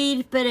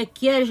contribuir para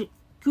que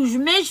os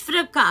meus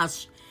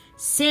fracassos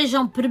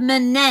sejam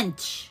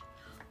permanentes.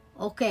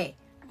 Ok?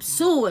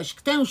 Pessoas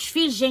que têm os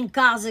filhos em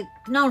casa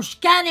que não os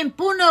querem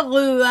pôr na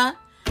rua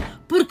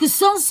porque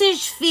são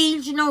seus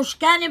filhos, não os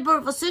querem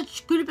pôr. Vocês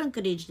desculpem,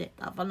 queridos,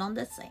 estava falando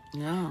assim.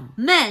 Não.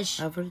 Mas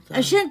É verdade.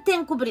 a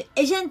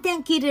gente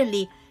tem que ir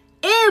ali.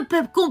 Eu,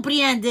 para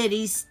compreender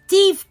isso,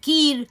 tive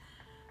que ir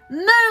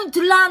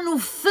muito lá no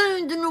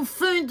fundo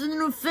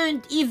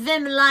e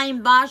ver-me lá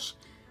embaixo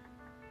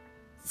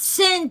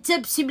sem ter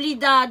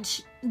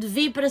possibilidades de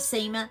vir para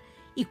cima.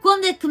 E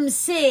quando eu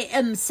comecei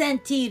a me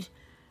sentir,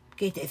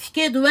 porque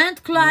fiquei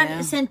doente, claro,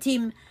 Yeah.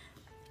 senti-me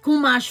com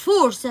mais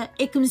força,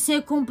 eu comecei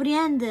a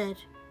compreender.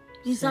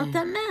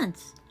 Exatamente.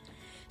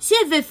 Se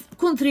ele vai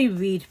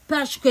contribuir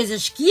para as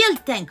coisas que ele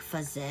tem que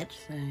fazer,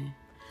 Sim.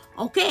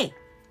 ok,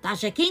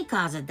 estás aqui em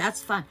casa,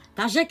 that's fine.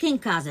 Estás aqui em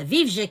casa,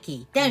 vives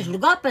aqui, tens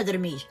lugar para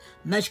dormir,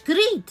 mas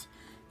querido,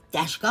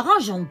 tens que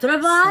arranjar um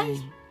trabalho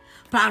Sim.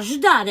 para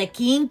ajudar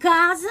aqui em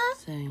casa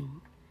Sim.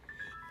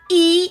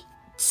 e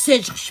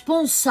seres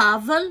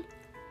responsável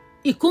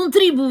e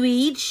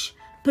contribuires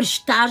para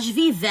estares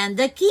vivendo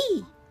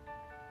aqui.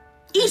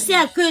 Isso é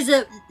a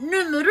coisa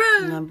número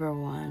 1. Number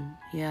one.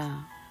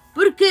 Yeah.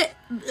 Porque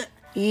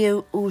E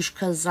os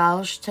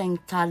casais têm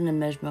que estar na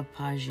mesma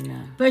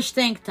página. depois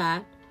tem que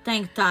estar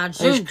Os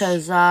juntos.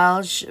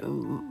 casais,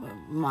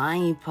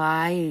 mãe e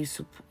pai,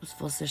 se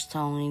vocês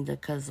estão ainda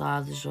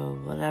casados ou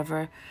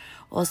whatever,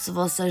 ou se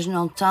vocês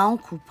não estão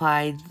com o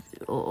pai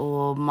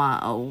ou mãe,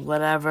 ou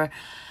whatever,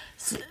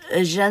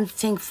 a gente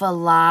tem que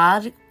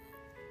falar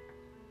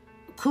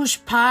com os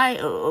pais,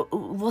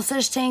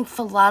 vocês têm que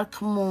falar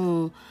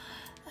como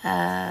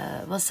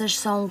vocês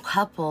são um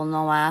couple,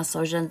 não é?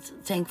 Só a gente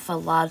tem que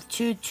falar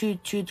tudo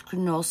com o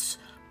nosso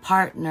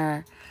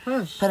partner.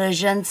 Pois. Para a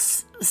gente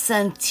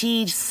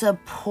sentir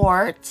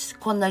support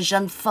quando a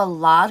gente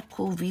falar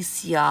com o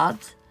viciado.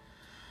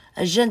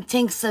 A gente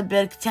tem que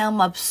saber que tem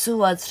uma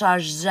pessoa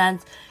atrás de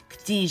gente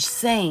que diz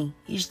sim,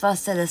 isto vai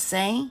ser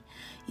assim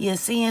e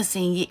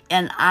assim,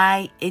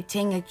 eu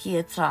tenho aqui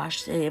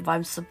atrás,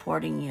 I'm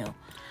supporting you.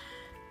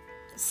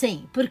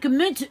 Sim, porque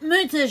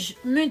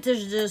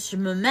muitos desses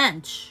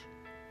momentos,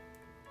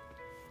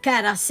 que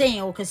era assim,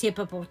 ou que assim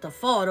para porta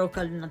fora, ou que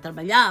ele não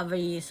trabalhava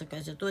e essa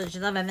coisa toda, já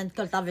estava vendo que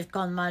ele estava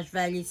ficando mais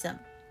velho e assim.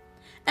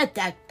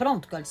 Até que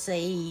pronto, que ele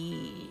saiu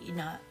e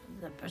não,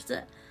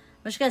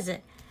 mas quer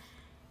dizer,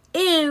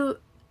 eu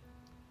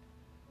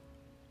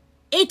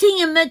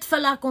tinha medo de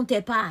falar com o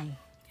teu pai,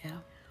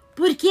 Yeah.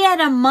 porque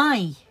era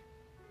mãe,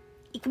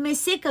 e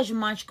comecei com as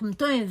mães que me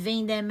estão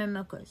vindo é a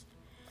mesma coisa.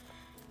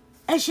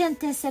 A gente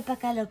tem sempre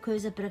aquela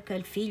coisa para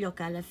aquele filho ou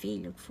aquela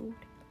filha, o que for.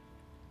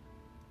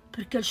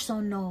 Porque eles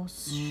são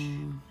nossos.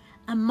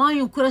 A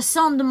mãe, o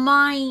coração de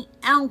mãe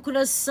é um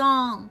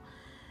coração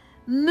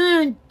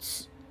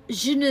muito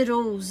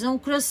generoso, é um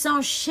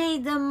coração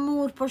cheio de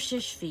amor para os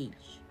seus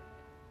filhos.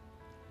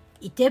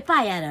 E teu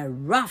pai era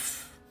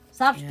rough,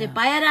 sabes? Yeah. Teu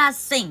pai era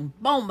assim,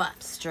 bomba.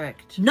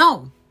 Strict.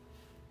 Não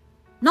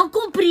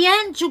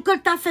compreendes o que ele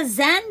está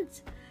fazendo?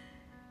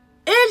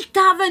 Ele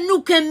estava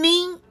no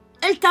caminho,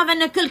 ele estava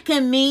naquele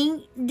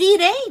caminho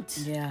direito.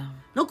 Yeah.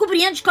 Não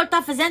compreendes o que ele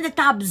está fazendo? Ele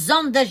está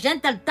abusando da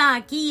gente, ele está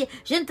aqui, a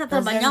gente está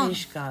trabalhando.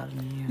 Arriscar,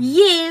 yeah.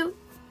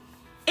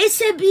 E eu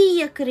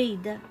sabia,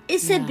 querida, eu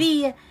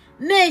sabia,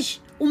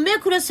 mas o meu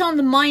coração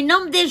de mãe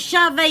não me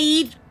deixava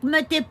ir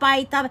meter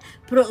pai.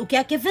 O que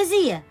é que eu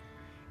fazia?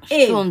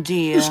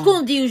 Escondia. Eu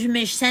escondia os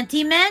meus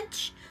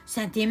sentimentos,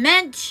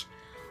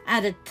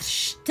 era de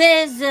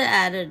tristeza,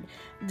 era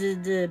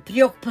de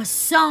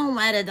preocupação,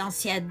 era de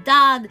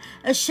ansiedade,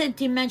 os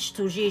sentimentos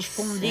todos eu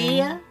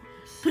escondia,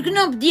 porque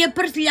não podia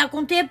partilhar com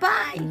o teu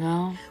pai.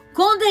 Não.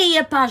 Quando eu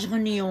ia para as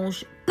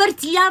reuniões,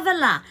 partilhava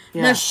lá,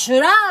 Yeah. mas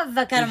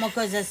chorava que era uma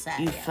coisa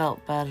séria. You felt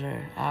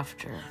better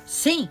after.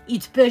 Sim, e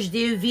depois de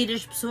eu vir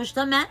as pessoas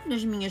também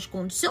nas minhas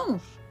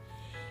condições.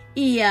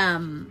 E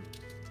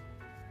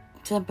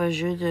Sempre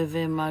ajuda a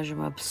ver mais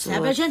uma pessoa.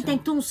 sabe, a gente tem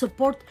que ter um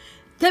suporte.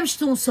 Temos de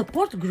ter um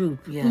support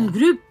group, Yeah. um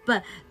grupo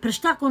para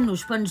estar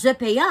connosco, para nos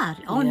apoiar.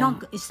 Oh, Yeah.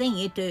 não,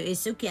 sim,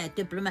 isso é o que é,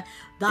 teu problema.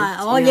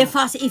 It's- Olha,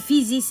 yeah. eu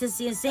fiz isso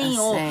assim,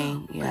 ou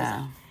Assim,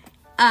 yeah.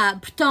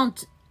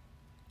 portanto,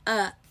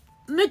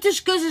 muitas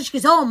coisas que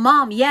dizem, oh,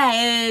 mom,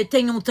 eu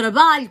tenho um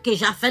trabalho que eu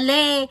já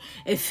falei,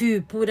 eu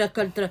fui por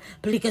aquela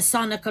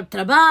aplicação naquele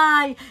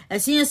trabalho,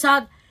 assim,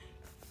 sabe?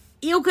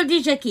 E o que eu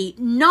digo aqui,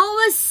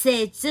 não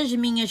aceites as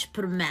minhas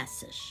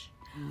promessas.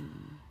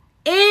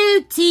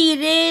 Eu te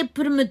irei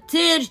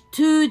prometer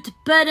tudo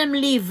para me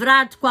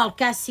livrar de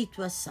qualquer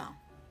situação.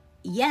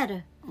 E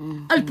era.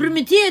 Ele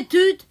prometia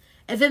tudo,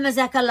 a ver, mas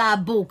é aquela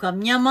boca, a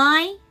minha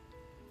mãe,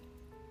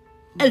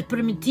 ele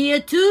prometia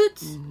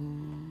tudo,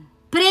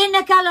 para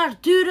naquela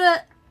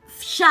altura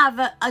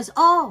fechava,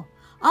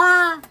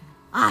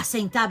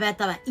 sim, tá bem.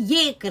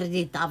 E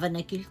acreditava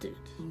naquilo tudo.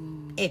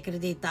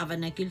 Acreditava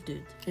naquilo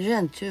tudo.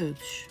 Gente,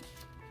 todos.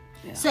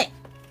 Sim.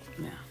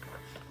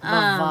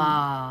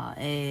 Vavá,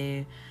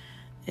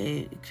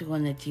 que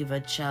quando eu estive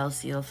a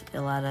Chelsea,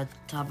 ela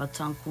estava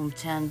tão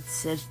contente de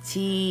ser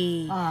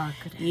ti.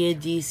 Credo. E eu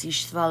disse,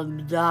 isto vai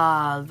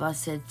mudar, vai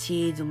ser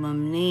tido uma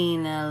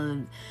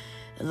menina,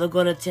 ele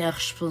agora tem a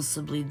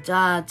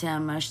responsabilidade, tem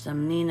esta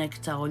menina que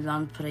está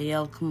olhando para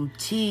ele como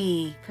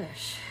ti.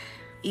 Pois.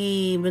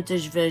 E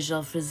muitas vezes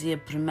ele fazia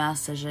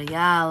promessas a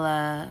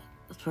ela,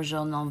 depois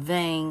ele não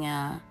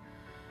vinha.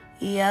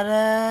 E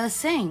era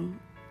assim.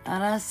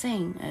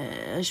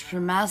 As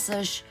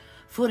promessas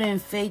foram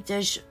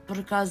feitas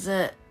por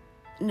causa,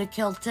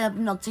 naquele tempo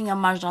não tinha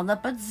mais nada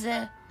para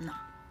dizer. Não.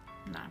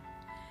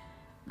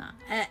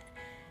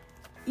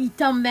 E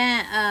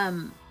também,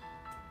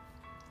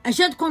 a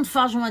gente quando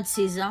faz uma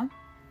decisão,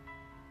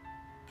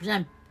 por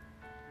exemplo,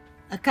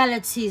 aquela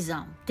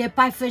decisão, teu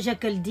pai fez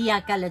aquele dia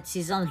aquela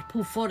decisão, ele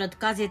pôs fora de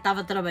casa e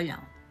estava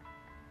trabalhando.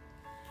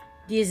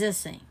 Ele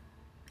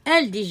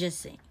diz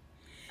assim,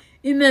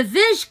 uma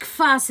vez que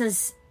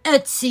faças a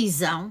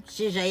decisão,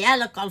 seja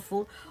ela qual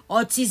for, ou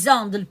a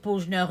decisão de lhe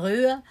pôr na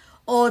rua,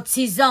 ou a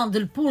decisão de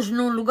lhe pôr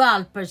num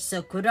lugar para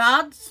ser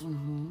curado,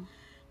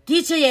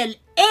 diz a ele,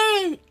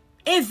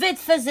 em vez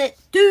de fazer,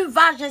 tu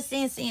vais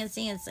assim,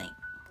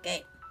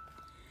 ok?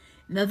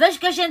 Uma vez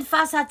que a gente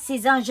faça a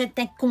decisão, a gente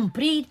tem que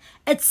cumprir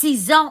a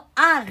decisão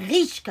à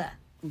risca.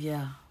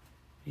 Yeah,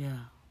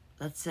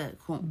 that's it.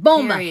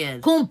 Bomba, Period.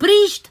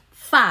 cumpriste,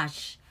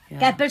 faz.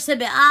 Yeah. Quer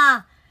perceber?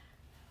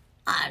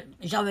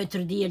 Já o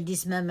outro dia ele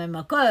disse-me a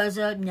mesma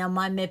coisa, minha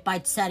mãe e meu pai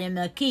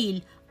disseram-me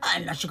aquilo,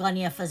 não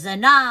chegarem a fazer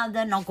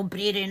nada, não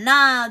cumprirem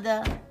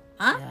nada.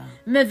 Yeah.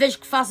 Uma vez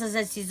que faças a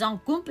decisão,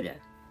 cumpre.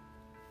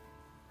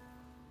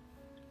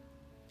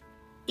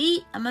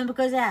 E a mesma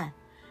coisa é,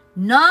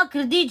 não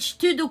acredites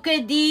tudo o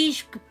que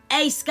diz, que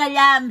se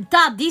calhar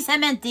metade disso é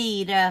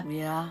mentira.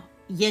 Yeah.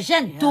 E a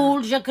gente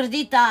todos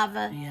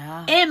acreditava.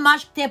 Yeah. É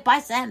mais que teu pai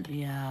sempre.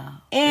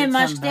 Yeah. É Eu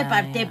mais que teu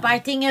pai. também, Teu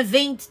pai tinha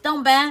 20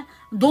 também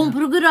de um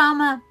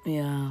programa.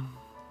 Yeah.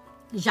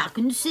 Já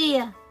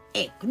conhecia.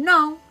 É que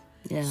não.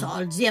 Yeah. Só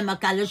lhe dizia-me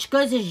aquelas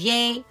coisas,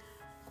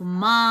 com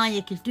mãe,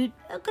 aquilo tudo.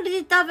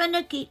 Acreditava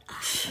naquilo.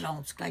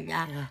 Pronto, se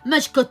calhar.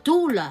 Mas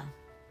catula.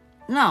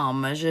 Não,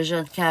 mas a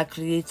gente quer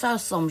acreditar,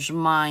 somos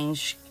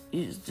mães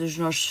dos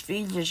nossos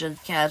filhos, a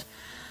gente quer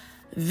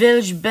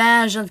vê-los bem,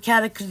 a gente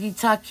quer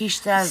acreditar que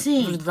isto é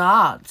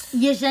verdade.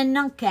 E a gente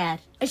não quer.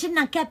 A gente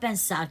não quer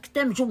pensar que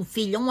temos um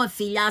filho ou uma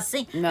filha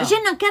assim. Não. A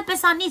gente não quer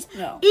pensar nisso.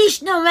 Não.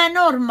 Isto não é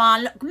normal.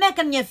 Como é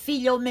que a minha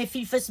filha ou o meu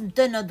filho foi-se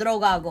meter na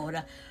droga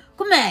agora?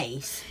 Como é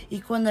isso? E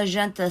quando a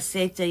gente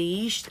aceita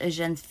isto, a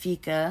gente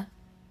fica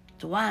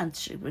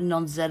doente,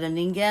 não dizer a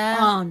ninguém.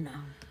 Oh,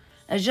 não.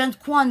 A gente,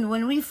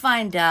 when we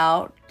find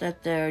out that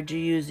they're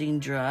using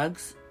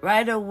drugs,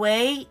 right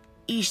away,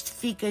 isto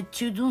fica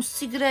tudo um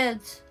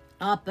segredo.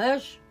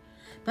 Pois.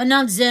 Para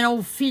não dizer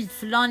o filho de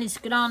fulano e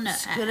ciclano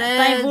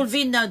está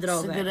envolvido na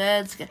droga.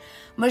 Segredo.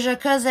 Mas a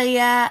coisa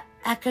é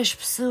que as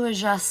pessoas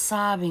já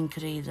sabem,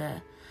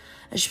 querida.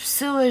 As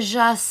pessoas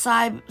já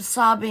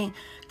sabem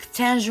que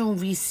tens um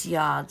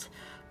viciado.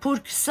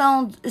 Porque se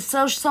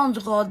eles são de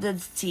roda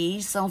de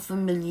ti, são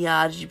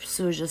familiares e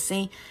pessoas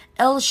assim,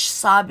 eles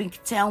sabem que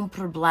tem um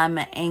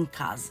problema em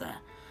casa.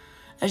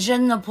 A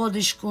gente não pode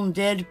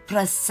esconder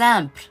para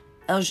sempre.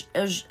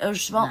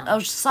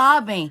 Eles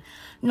sabem.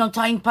 Não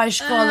estão indo para a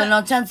escola,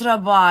 não têm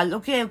trabalho.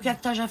 O que é que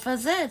estás a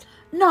fazer?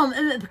 Não,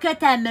 porque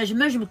até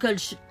mesmo que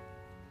eles...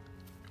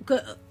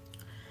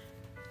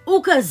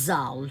 o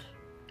casal,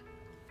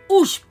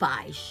 os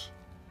pais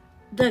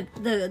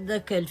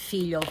daquele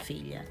filho ou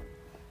filha,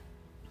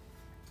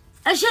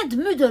 a gente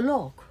muda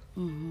logo.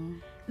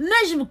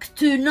 Mesmo que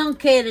tu não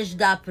queiras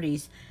dar por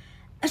isso,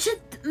 a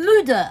gente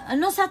muda, a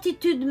nossa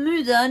atitude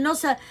muda, a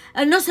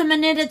nossa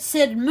maneira de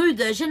ser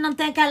muda, a gente não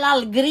tem aquela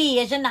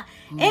alegria, a gente não...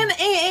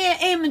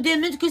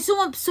 muito que eu sou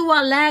uma pessoa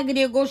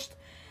alegre, eu gosto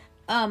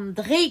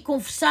de rir,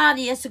 conversar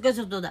e essa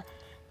coisa toda.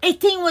 Eu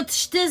tenho uma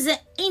tristeza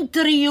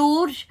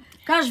interior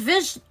que às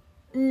vezes...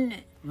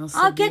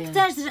 o que é que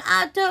tens?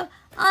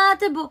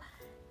 Tá bom.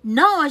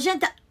 Não, a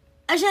gente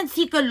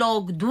fica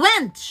logo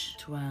doentes.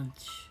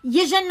 E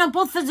a gente não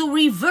pode fazer o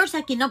reverse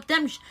aqui, não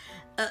podemos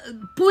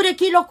pôr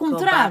aquilo ao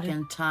contrário. Go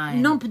back in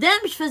time. Não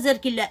podemos fazer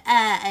aquilo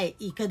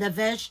e cada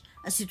vez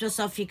a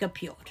situação fica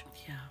pior.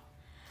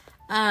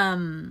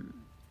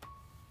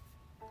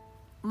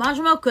 Mais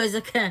uma coisa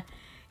que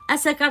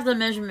essa carta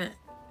mesmo,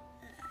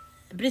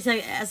 por isso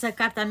essa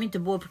carta é muito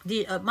boa, porque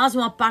diz, mais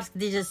uma parte que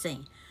diz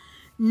assim: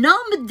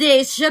 não me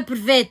deixes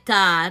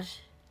aproveitar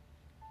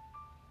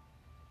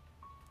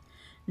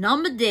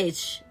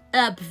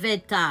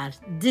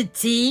de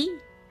ti,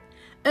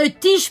 a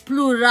te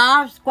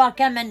explorar de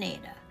qualquer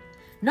maneira.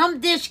 Não me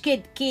deixes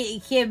que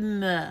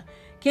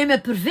eu me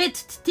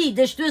aproveite de ti,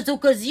 das tuas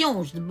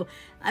ocasiões.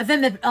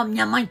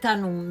 Minha mãe está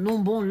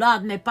num bom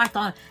lado, meu pai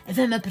está...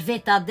 Vai-me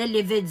aproveitar dele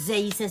e vai dizer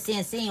isso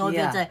assim, ou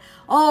vai dizer...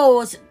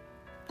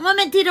 uma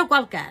mentira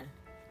qualquer.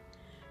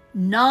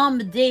 não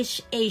me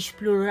deixe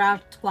explorar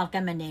de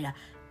qualquer maneira.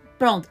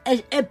 Pronto,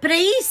 para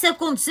isso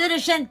acontecer, a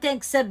gente tem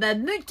que saber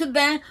muito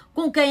bem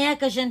com quem é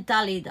que a gente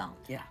está lidando.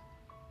 Yeah.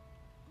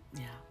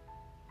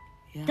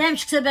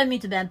 Temos que saber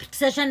muito bem, porque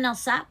se a gente não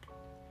sabe,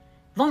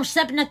 vamos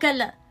sempre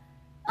naquela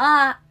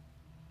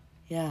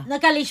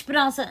naquela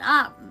esperança,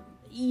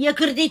 e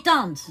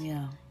acreditando.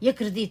 E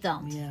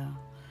acreditando.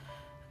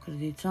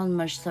 Acreditando,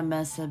 mas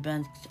também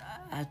sabendo que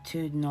há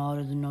tudo na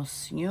hora do Nosso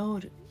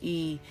Senhor.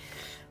 E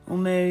o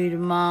meu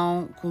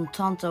irmão, com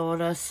tanta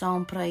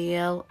oração para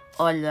ele,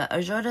 olha,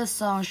 as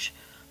orações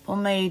para o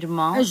meu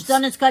irmão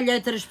ajudando a calhar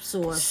outras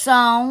pessoas.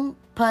 São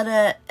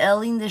para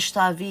ele ainda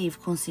estar vivo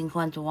com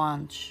 50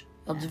 anos.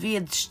 Ele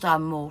devia de estar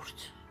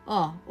morto.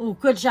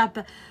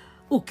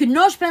 O que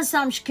nós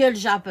pensamos que ele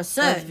já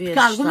passou, porque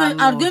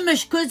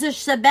algumas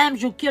coisas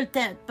sabemos o que ele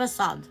tem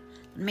passado.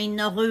 Dormir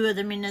na rua,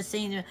 dormir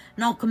assim,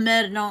 não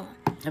comer, não...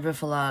 É para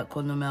falar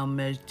quando é o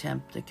mesmo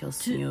tempo daquele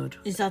senhor.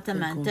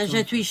 Exatamente, tens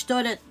a tua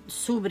história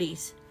sobre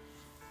isso.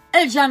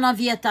 Ele já não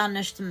havia estar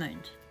neste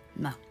mundo.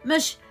 Não.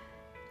 Mas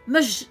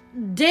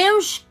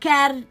Deus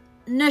quer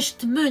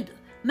neste mundo.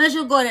 Mas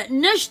agora,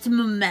 neste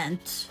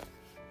momento,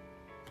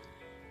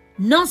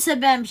 não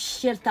sabemos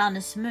se ele está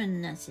nesse mundo,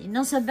 Nancy.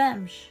 Não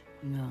sabemos.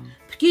 Não.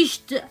 Porque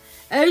isto,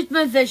 a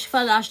última vez que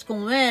falaste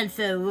com ele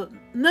foi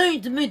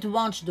muito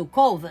antes do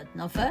Covid,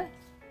 não foi?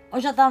 Ou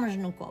já estávamos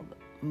no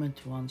Covid?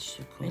 Muito antes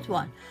do Covid. Muito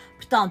antes.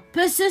 Portanto,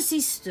 passou-se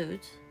isso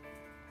tudo.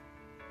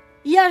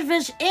 E às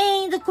vezes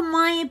ainda com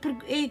mãe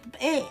pergunto,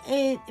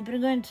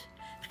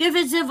 porque eu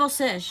vou dizer a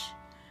vocês,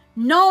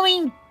 não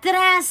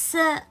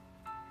interessa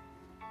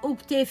o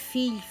que teu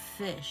filho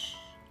fez.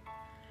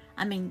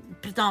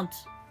 Portanto,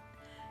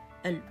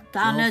 ele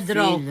está na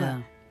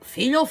droga.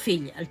 Filho ou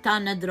filha, ele está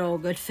na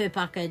droga, ele foi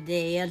para a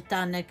cadeia, ele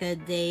está na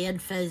cadeia, ele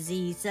faz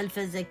isso, ele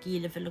faz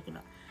aquilo, ele faz aquilo.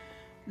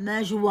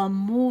 Mas o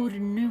amor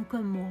nunca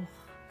morre.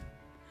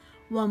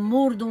 O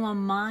amor de uma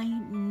mãe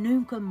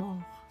nunca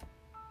morre.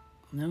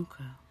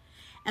 Nunca.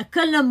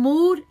 Aquele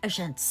amor, a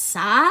gente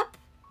sabe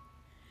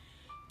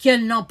que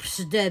ele não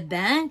procedeu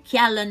bem, que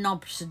ela não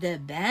procedeu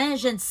bem, a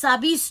gente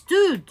sabe isso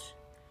tudo.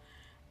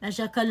 Mas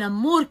aquele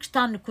amor que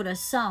está no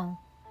coração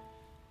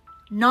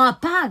não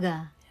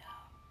apaga.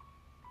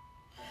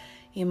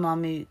 E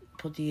mami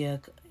podia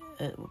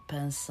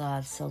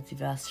pensar se ele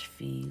tivesse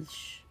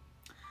filhos.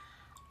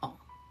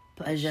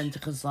 A gente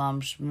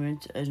rezamos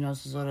muito as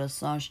nossas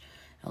orações.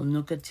 Ele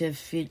nunca teve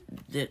filho.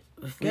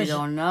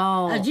 Filho ou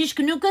não. Ele diz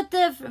que nunca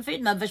teve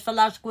filho. Uma vez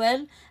falaste com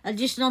ele, ele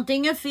disse que não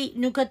tinha filho,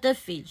 nunca teve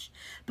filhos.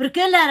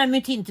 Porque ele era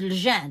muito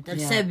inteligente.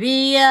 Ele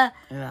sabia.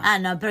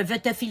 Não, para ver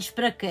ter filhos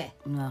para quê?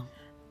 Não.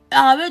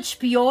 Há muitos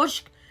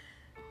piores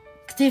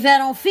que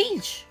tiveram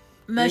filhos.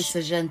 Mas se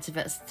a gente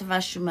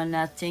tivesse uma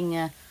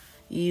netinha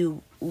e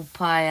o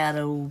pai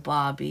era o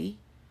Bobby.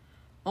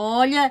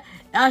 Olha,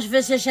 às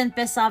vezes a gente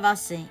pensava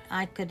assim,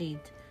 ai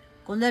querido,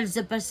 quando ele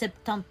desaparecer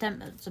por tanto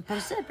tempo,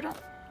 desaparecer, pronto.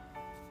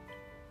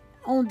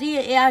 Um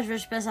dia, e às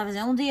vezes pensava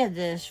assim, um dia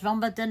desses, vão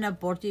bater na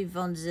porta e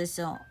vão dizer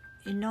assim,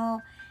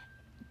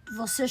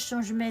 vocês são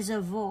os meus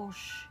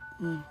avós.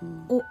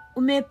 Uhum.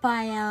 O meu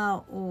pai é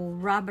o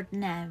Robert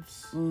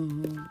Neves.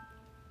 Uhum.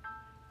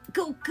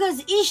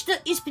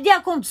 Isso podia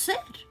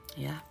acontecer.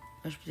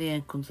 Mas podia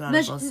encontrar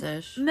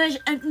vocês. Mas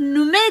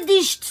no meio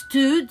disto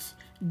tudo,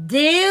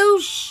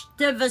 Deus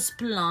teve esse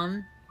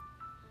plano.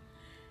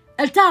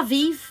 Ele está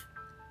vivo.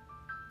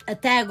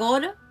 Até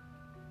agora.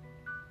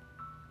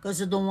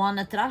 Coisa de um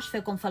ano atrás,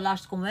 foi como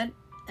falaste com ele.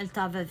 Ele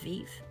estava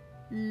vivo.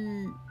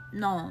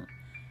 Não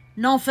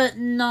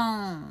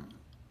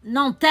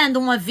tendo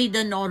uma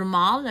vida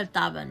normal. Ele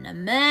estava na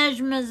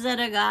mesma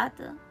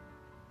zaragata.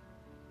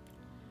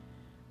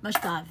 Mas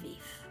está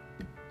vivo.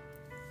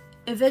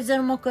 Eu vou dizer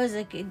uma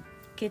coisa que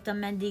eu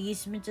também digo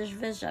isso muitas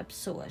vezes a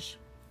pessoas.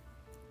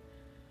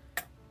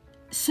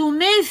 Se o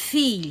meu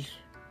filho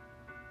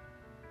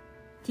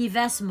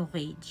tivesse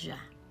morrido já,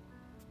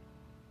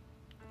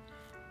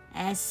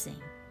 é assim,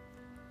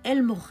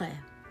 ele morreu.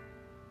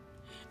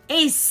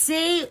 Eu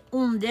sei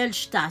onde ele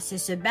está, se eu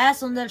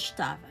soubesse onde ele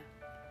estava.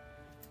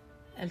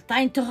 Ele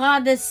está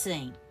enterrado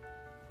assim,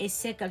 eu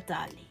sei que ele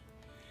está ali.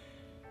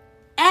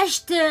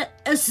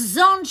 Esses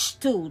anos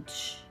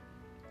todos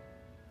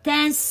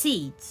tem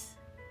sido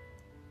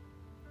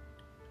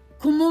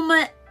como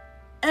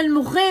ele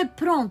morrer,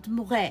 pronto,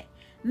 morrer.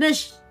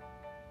 Mas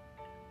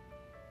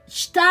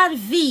estar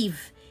vivo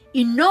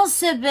e não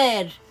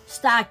saber se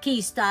está aqui,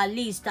 se está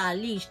ali, se está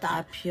ali, está...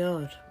 É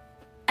pior.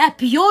 É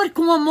pior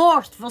com a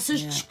morte.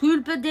 Vocês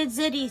desculpem de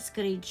dizer isso,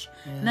 queridos.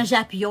 Mas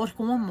é pior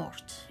com a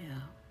morte.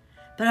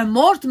 Para a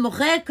morte,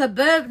 morrer,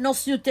 acabou,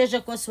 Nosso Senhor esteja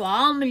com a sua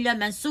alma, lhe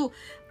abençoe,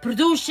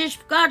 perdoa os seus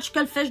pecados que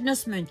ele fez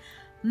nesse mundo.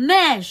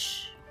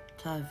 Mas...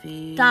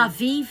 Está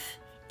vivo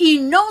e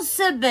não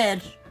saber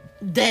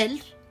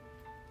dele,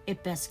 eu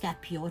penso que é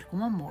pior que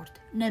uma morte,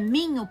 na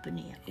minha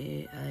opinião.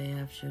 I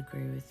have to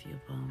agree with you,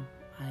 Mom.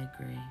 I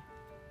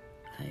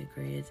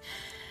agree.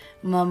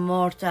 Uma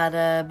morte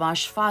era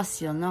mais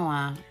fácil, não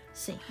é?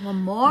 Sim, uma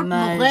morte,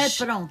 morrer,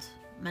 pronto.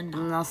 Mas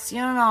não. Não,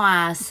 senhor, não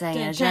é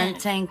assim. A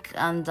gente tem que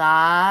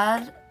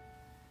andar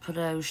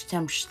para os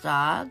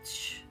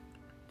tempestades,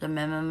 da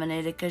mesma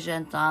maneira que a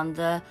gente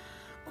anda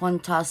quando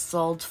está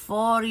sol de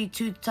fora e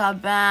tudo está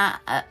bem,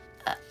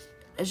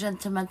 a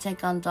gente também tem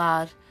que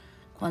andar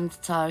quando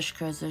está as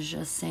coisas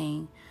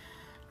assim.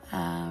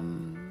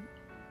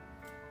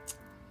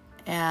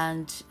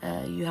 And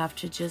you have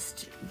to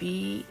just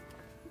be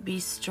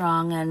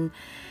strong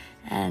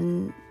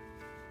and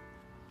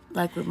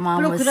like what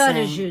Mom was Procurar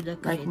saying, ajuda,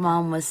 like querida.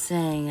 Mom was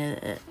saying,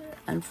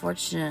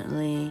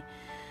 unfortunately,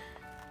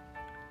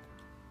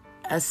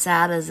 as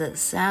sad as it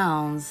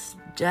sounds,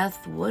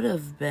 death would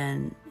have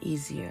been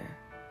easier.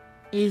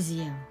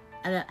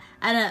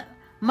 Era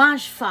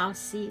mais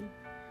fácil.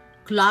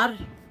 Claro,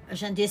 a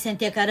gente ia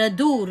sentir que era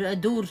duro.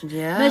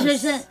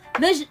 Yes.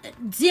 Mas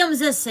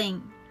dizíamos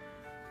assim,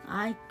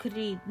 ai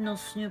querido,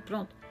 nosso Senhor,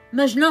 pronto.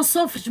 Mas não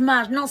sofres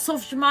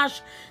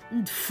mais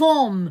de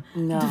fome,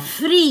 Não. de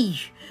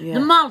frio, Yeah.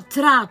 de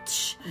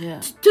maltratos, Yeah.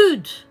 de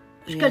tudo.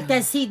 Porque Yeah. ele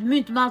tem sido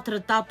muito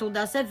maltratado toda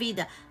essa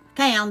vida.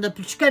 Quem anda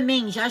pelos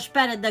caminhos à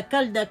espera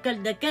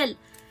daquele,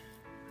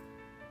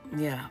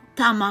 Yeah.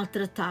 está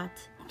maltratado.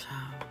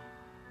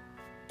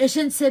 A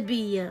gente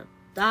sabia,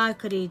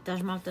 querido,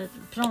 estás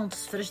maltratado. Pronto,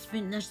 sofreste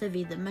muito nesta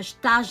vida, mas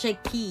estás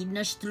aqui,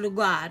 neste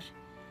lugar,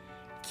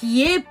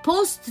 que eu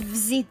posso te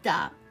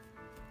visitar.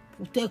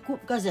 O teu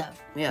quer dizer,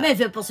 Yeah. também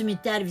vou para o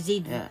cemitério,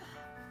 visito Yeah.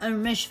 os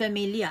meus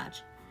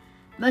familiares.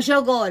 Mas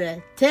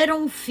agora, ter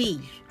um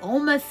filho ou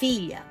uma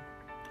filha,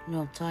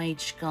 Não está aí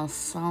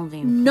descansando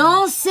em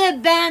não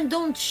sabendo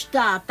onde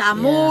está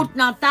morto,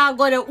 não está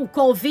agora o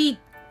Covid,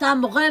 está a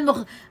morrer.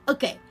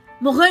 Ok,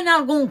 morreu em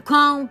algum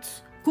canto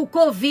com o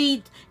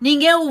Covid,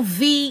 ninguém o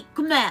viu,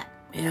 como é?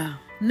 Yeah.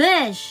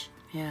 Mas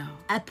Yeah.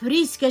 é por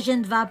isso que a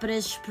gente vai para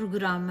esses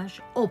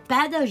programas ou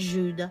pede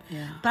ajuda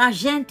Yeah. para a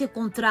gente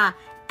encontrar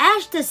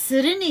esta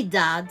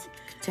serenidade.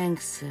 Tem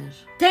que ser.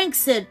 Tem que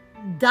ser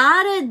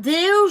dar a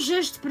Deus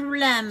este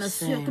problema.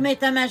 Sim. Senhor, como eu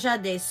também já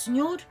disse,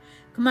 Senhor,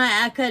 como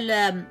é aquele,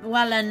 o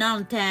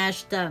Alanon tem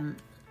esta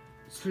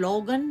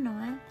slogan,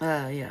 não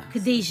é? Yeah. Que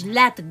diz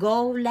let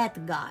go, let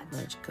God.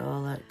 Let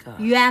go, let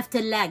go. You have to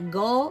let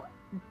go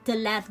to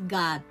let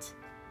God.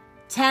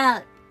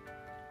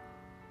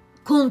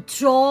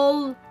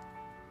 Control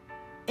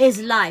is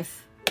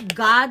life.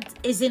 God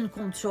is in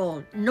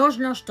control. Nós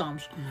não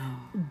estamos.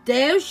 Não.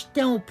 Deus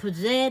tem o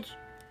poder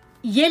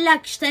e Ele é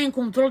que está em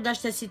controle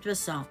desta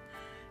situação.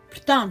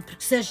 Portanto,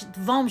 porque se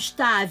vamos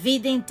estar a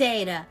vida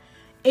inteira,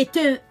 eu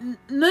estou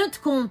muito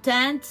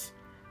contente.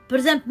 Por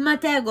exemplo,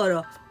 até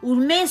agora, o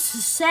meu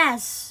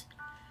sucesso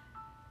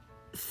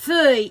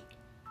foi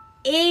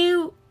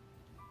eu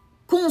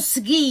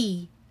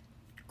consegui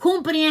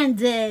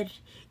compreender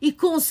e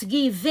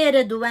consegui ver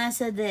a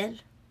doença dele.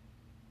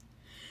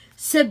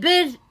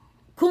 Saber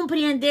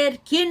compreender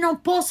que eu não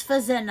posso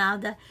fazer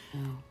nada.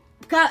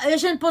 Porque a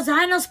gente pode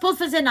dizer, não se pode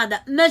fazer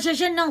nada, mas a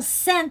gente não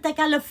sente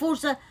aquela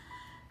força,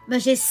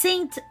 mas eu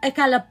sinto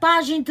aquela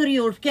paz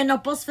interior, porque eu não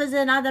posso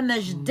fazer nada,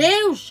 mas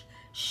Deus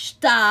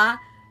está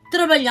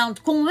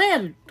trabalhando com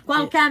ele, de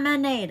qualquer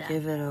maneira.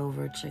 Give it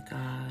over to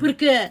God.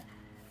 Porque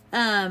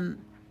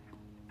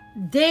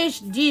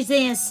Deus,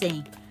 dizem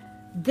assim,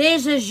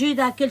 Deus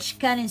ajuda aqueles que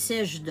querem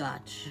ser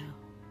ajudados.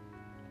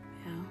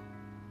 Yeah.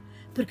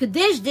 Porque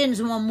Deus deu-nos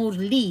um amor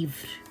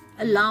livre.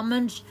 Ele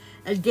ama-nos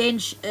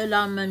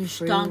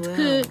Free tanto will.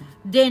 que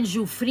deu-nos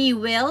o free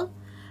will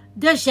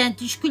da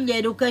gente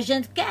escolher o que a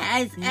gente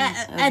quer.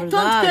 É tanto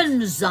verdade. que Ele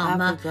nos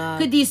ama É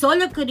verdade. que disse,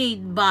 olha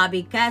querido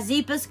Bobby, queres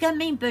ir para esse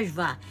caminho, pois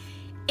vá.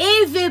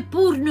 Eu vou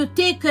pôr no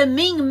teu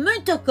caminho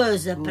muita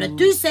coisa para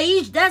tu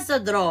saíres dessa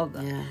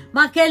droga. Yeah.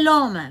 Mas aquele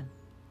homem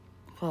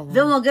Qual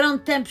vê uma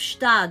grande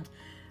tempestade,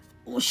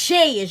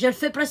 cheias, ele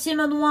foi para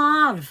cima de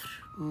uma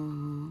árvore.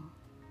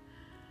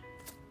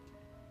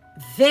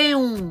 Vê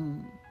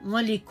um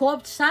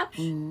helicóptero, sabes?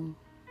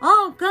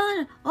 Oh,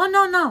 cara, oh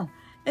não,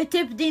 eu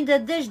estou pedindo a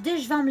Deus,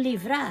 Deus vai me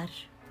livrar.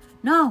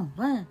 Não,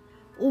 vem.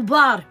 O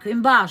barco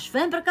embaixo,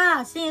 vem para cá,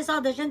 assim, é só,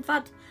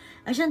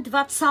 a gente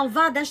vai te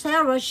salvar desta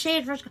água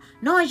cheia.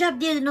 Não, eu já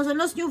pedi,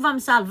 o Senhor vai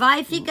me salvar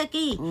e fica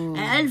aqui.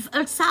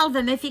 Ele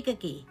salva-me e fica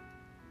aqui.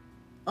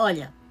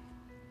 Olha,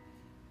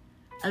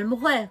 ele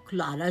morreu,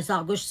 claro, as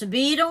águas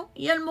subiram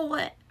e ele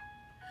morreu.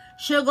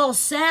 Chegou ao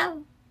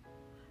céu,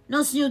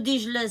 o Senhor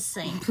diz-lhe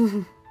assim,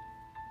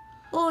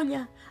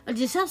 olha, ele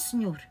disse,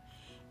 Senhor,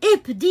 eu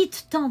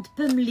pedi-te tanto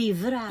para me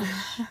livrar.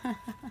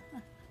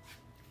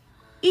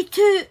 E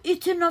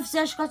tu não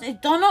fizeste caso.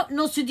 Então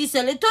não se disse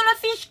ele, então não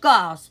fiz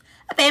caso.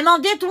 Eu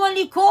mandei-te um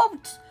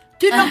helicóptero,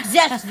 tu não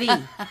quiseste vir.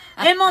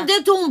 Eu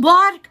mandei-te um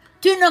barco,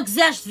 tu não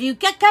quiseste vir. O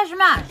que é que queres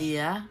mais?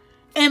 Yeah.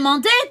 Eu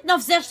mandei-te, não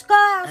fizeste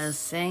caso.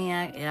 Saying,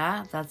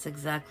 yeah, that's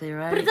exactly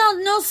right.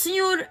 Portanto, não,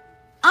 Senhor,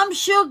 I'm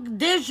sure que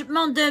Deus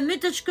mandou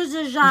muitas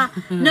coisas já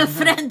na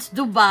frente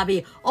do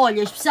Bobby.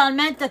 Olha,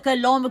 especialmente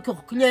aquele homem que o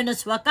recolheu na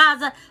sua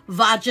casa,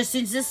 vários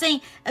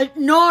assim.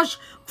 Nós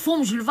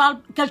fomos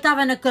levá-lo, que ele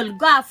estava naquele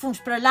lugar, fomos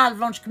para lá,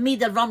 levamos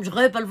comida, levamos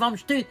roupa,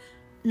 levamos tudo.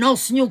 Não, o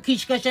Senhor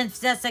quis que a gente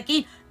fizesse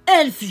aquilo,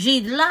 ele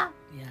fugiu de lá.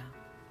 Yeah.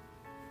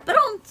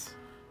 Pronto.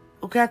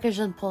 O que é que a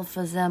gente pode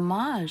fazer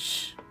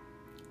mais?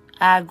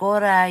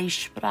 Agora é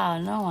esperar,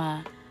 não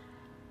é?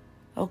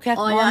 O que é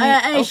que,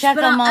 Olha, o que, é que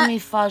a mami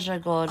faz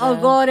agora?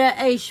 Agora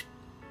é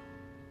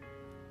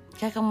O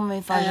que é que a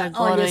mami faz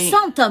agora? Olha,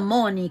 Santa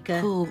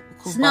Mônica, Com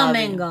se não me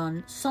Bobby?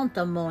 engano,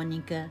 Santa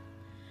Mônica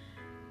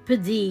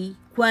pedi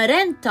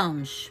 40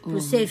 anos por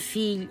ser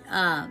filho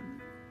a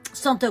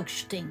Santo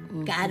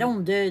Agostinho, que era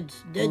um doido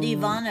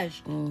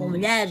Ivanas, com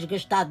mulheres,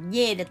 gastar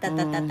dinheiro,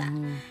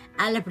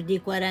 Ela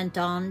pediu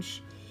 40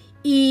 anos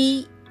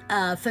e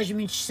fez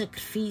muitos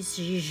sacrifícios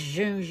e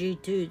jejuns e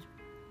tudo.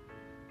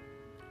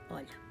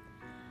 Olha,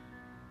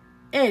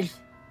 ele,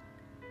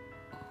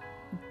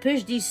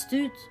 depois disso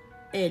tudo,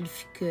 ele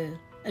ficou...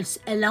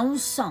 Ele é um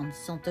santo,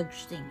 Santo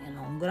Agostinho, ele é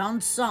um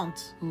grande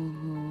santo.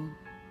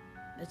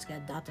 Let's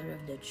get daughter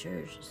of the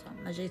church,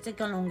 mas eu sei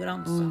que ele é um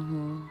grande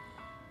santo.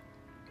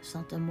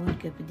 Santa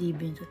Mônica pediu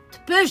muito.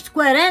 Depois de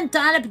 40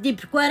 anos, ela pediu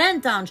por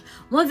 40 anos.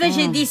 Uma vez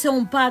eu disse a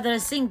um padre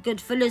assim, que eu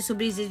te falei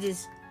sobre isso, e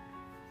disse: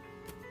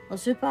 ó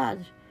seu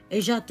padre, eu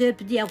já te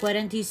pedi há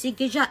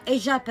 45 e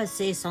já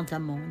passei Santa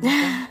Mônica.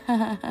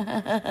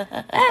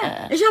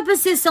 Eu já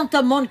passei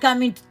Santa Mônica há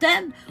muito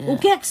tempo. O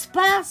que é que se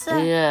passa?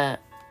 Yeah.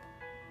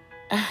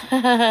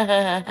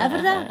 É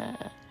verdade.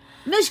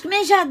 Mas como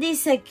eu já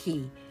disse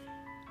aqui,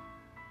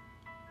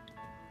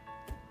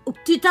 o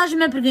que tu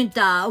estás-me a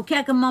perguntar, o que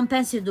é que a mãe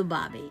pensa do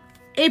Bobby?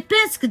 Eu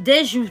penso que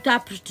Deus o está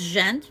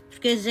protegendo,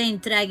 porque eu já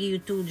entrego-o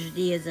todos os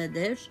dias a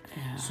Deus.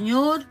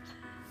 Senhor,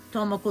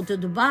 toma conta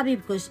do Bobby,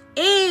 porque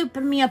eu,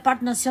 por minha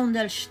parte, não sei onde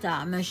ele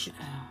está, mas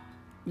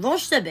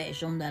vós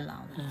sabes onde ele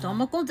anda.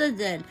 Toma conta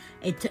dele.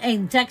 Eu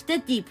entrego-te a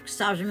ti, porque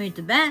sabes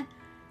muito bem.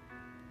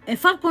 Eu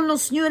falo com o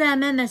Senhor é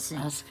mesmo assim.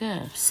 That's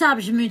good.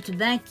 Sabes muito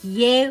bem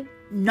que eu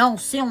não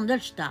sei onde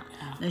ele está,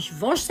 mas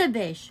vós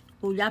sabes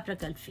olhar para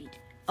aquele filho.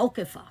 É o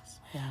que eu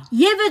faço.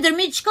 E eu vou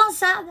dormir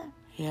descansada,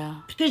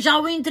 Yeah. porque já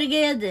o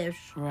entreguei a Deus.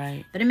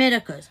 Right. Primeira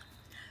coisa.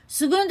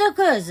 Segunda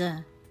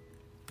coisa,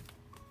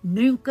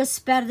 nunca se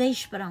perde a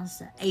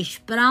esperança. A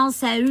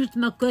esperança é a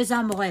última coisa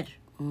a morrer.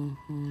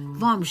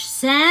 Vamos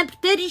sempre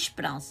ter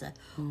esperança.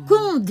 Que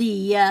um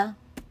dia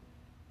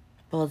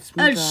Pode-se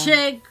ele mudar.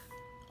 chegue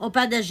ao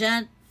pé da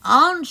gente,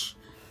 anos,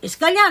 e se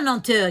calhar não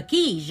estou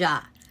aqui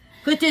já.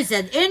 Que eu estou a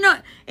dizer,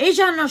 eu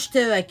já não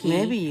estou aqui.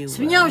 Maybe you Se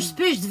vinhamos will.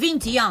 depois de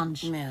 20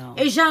 anos, Não.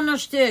 eu já não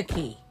estou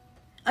aqui.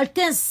 Ele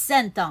tem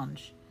 60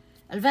 anos.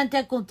 Ele vem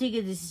até contigo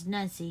e disse: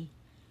 Nancy,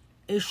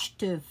 eu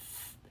estou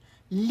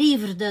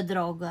livre da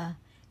droga.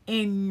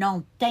 Eu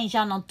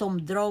já não tomo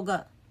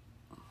droga.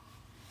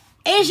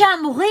 Eu já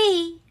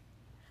morri,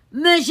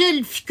 mas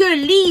ele ficou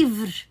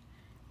livre.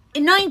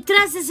 Não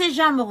interessa se eu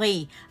já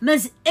morri,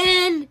 mas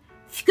ele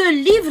ficou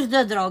livre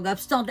da droga.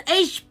 Portanto, a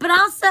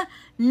esperança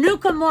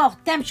nunca morre.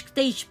 Temos que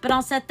ter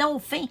esperança até o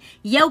fim.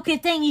 E é o que eu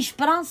tenho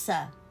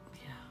esperança.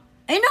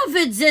 Eu não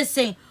vou dizer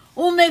assim,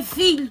 o meu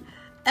filho,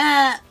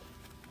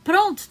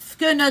 pronto,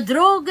 ficou na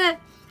droga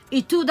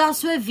e tudo à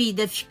sua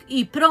vida.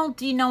 E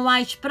pronto, e não há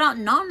esperança.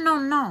 Não,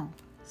 não, não.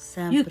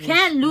 Sempre You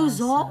can't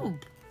lose esperança.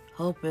 hope.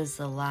 Hope is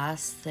the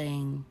last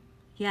thing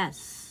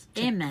Yes.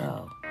 to Amen.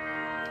 go.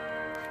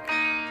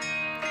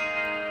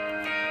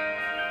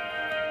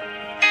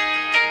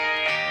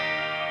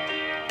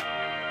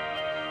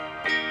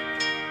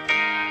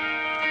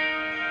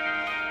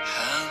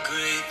 How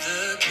great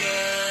the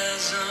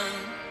chasm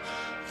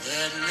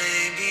that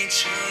lay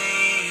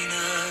between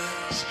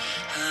us.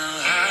 How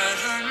high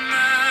the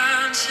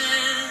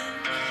mountain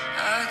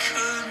I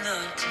could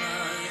not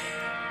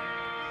climb.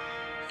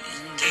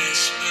 In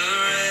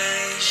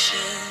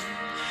desperation,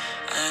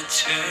 I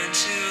turned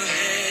to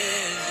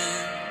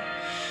heaven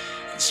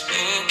and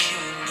spoke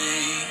your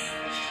name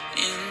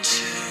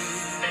into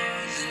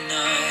the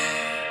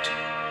night.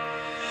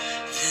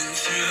 Then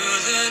through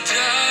the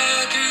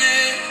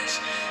darkness,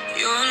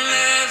 your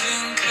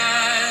loving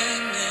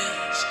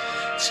kindness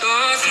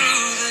tore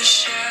through the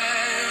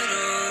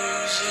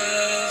shadows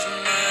of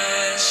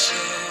my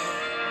soul.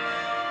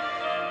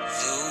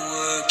 The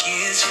work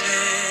is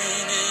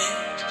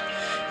finished,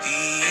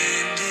 the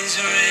end is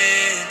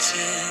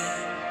written.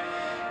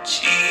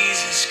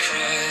 Jesus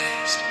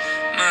Christ,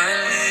 my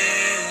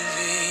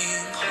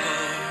living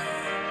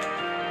hope.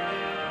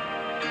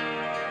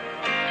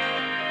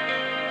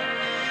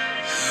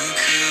 Who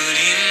could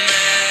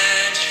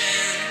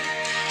imagine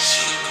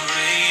so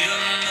great a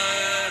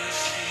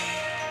mercy?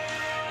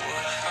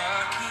 What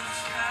heart could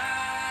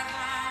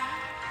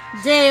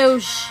fathom?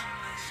 Deus,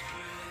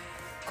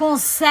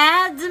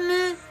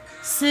 concede-me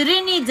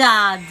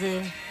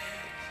serenidade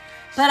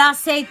para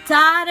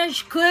aceitar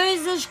as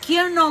coisas que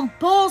eu não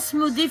posso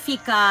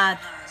modificar.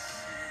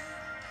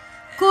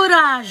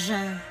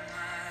 Coragem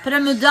para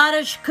mudar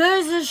as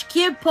coisas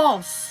que eu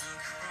posso.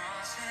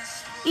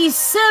 E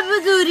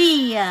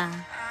sabedoria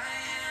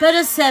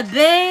para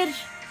saber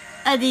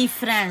a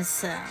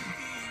diferença.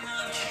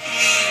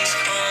 He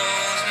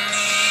calls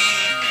me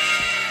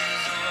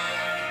his own.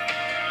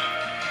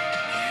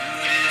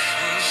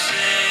 Beautiful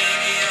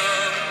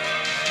Savior,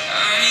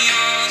 I'm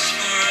yours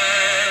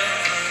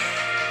forever.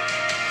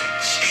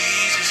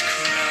 Jesus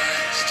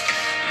Christ,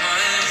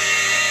 my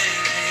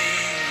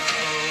living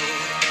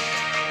hope.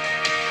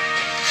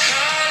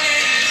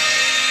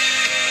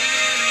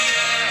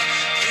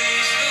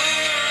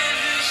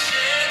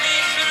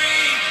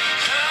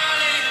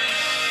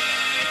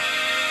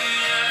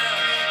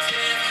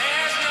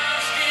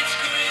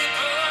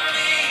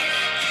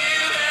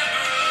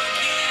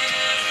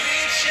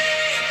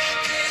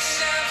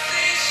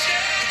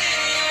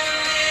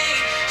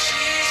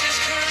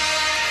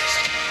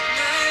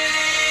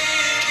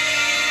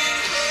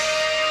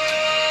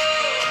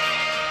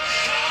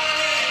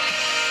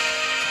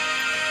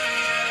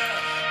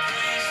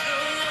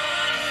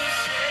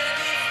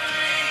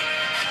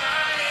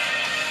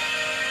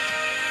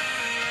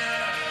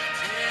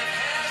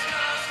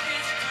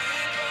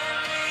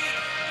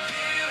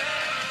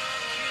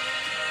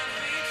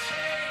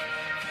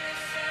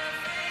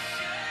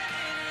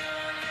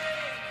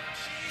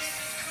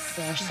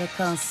 Esta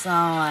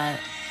canção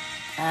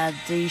é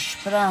de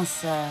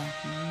esperança.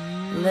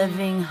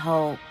 Living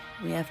hope.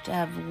 We have to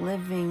have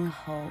living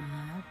hope.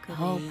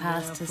 Hope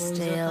has to Pois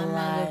stay eu também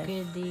alive.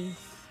 acredito.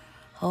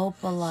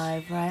 Hope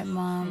alive, right,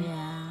 Mom?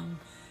 Yeah.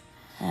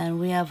 And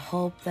we have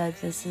hope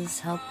that this is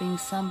helping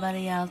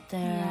somebody out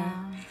there.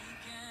 Yeah.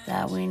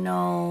 That we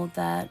know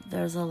that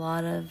there's a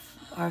lot of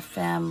our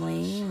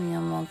family, minha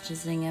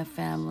Montezinha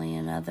family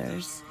and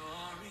others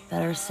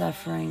that are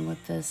suffering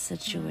with this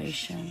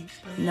situation.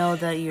 Know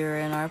that you're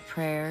in our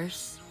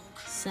prayers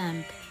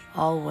Sempre.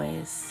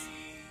 always.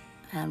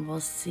 And we'll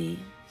see.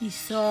 E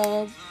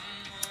só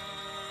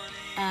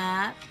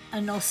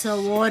a nossa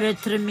hora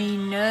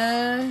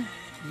terminou.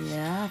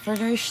 Yeah, for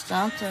the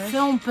instantes. Foi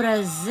um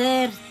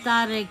prazer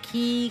estar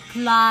aqui,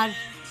 claro.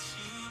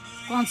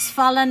 Quando se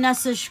fala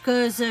nessas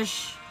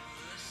coisas,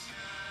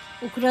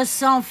 o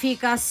coração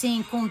fica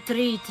assim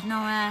contrito,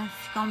 não é?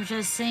 Ficamos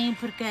assim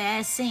porque é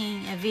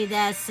assim, a vida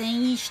é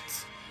assim,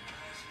 isto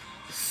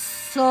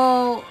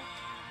só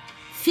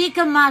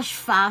fica mais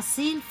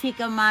fácil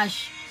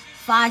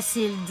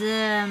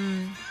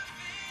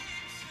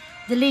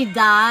de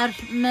lidar,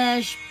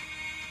 mas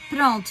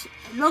pronto,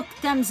 logo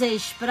que temos a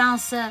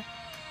esperança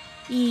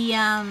e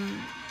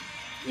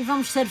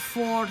vamos ser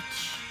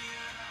fortes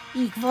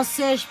e que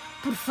vocês,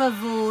 por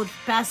favor,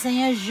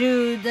 peçam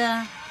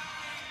ajuda,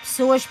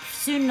 pessoas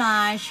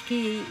profissionais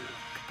que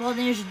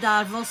podem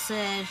ajudar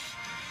vocês.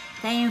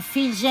 Têm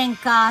filhos em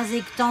casa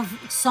e que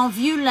são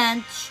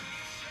violentos.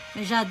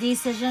 Eu já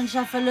disse, a gente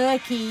já falou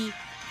aqui,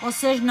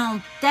 vocês não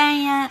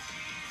têm a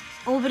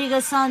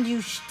obrigação de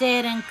os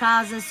ter em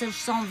casa se eles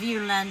são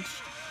violentos.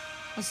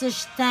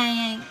 Vocês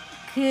têm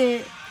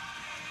que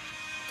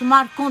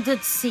tomar conta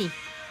de si.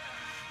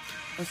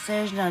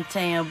 Vocês não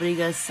têm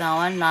obrigação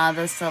a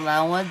nada se ele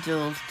é um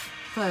adulto.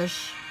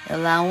 Pois,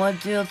 Ele é um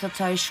adulto,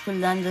 está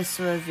escolhendo a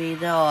sua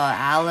vida, ou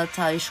ela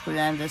está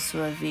escolhendo a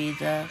sua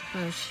vida.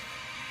 pois.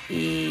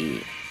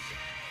 E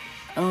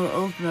a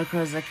última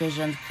coisa que a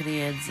gente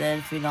queria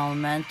dizer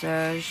finalmente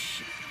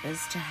hoje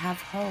is to have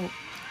hope.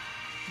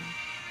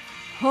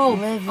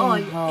 Hope. Living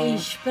Olha, a hope.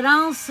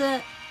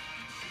 esperança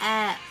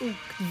é o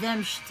que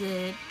devemos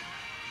ter.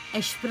 A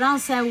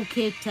esperança é o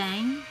que eu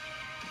tenho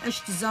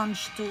estes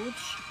anos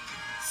todos,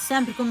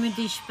 sempre com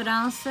muita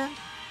esperança.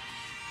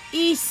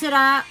 E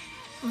será,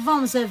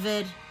 vamos a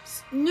ver,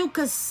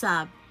 nunca se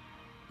sabe.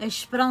 A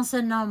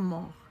esperança não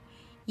morre.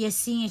 E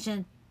assim a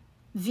gente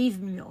vive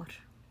melhor.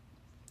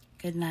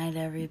 Good night,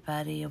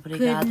 everybody.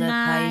 Obrigada pela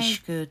night.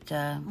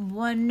 escuta.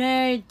 Boa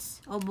noite,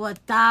 ou boa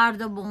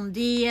tarde, ou bom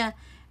dia.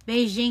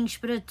 Beijinhos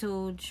para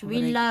todos.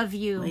 We love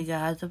you.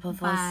 Obrigada por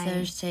Bye.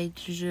 vocês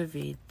terem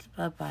ouvido.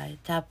 Bye bye.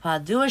 Até para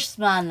 2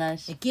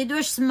 semanas. Daqui a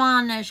 2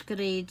 semanas,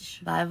 queridos.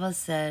 Bye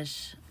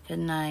vocês.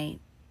 Good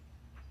night.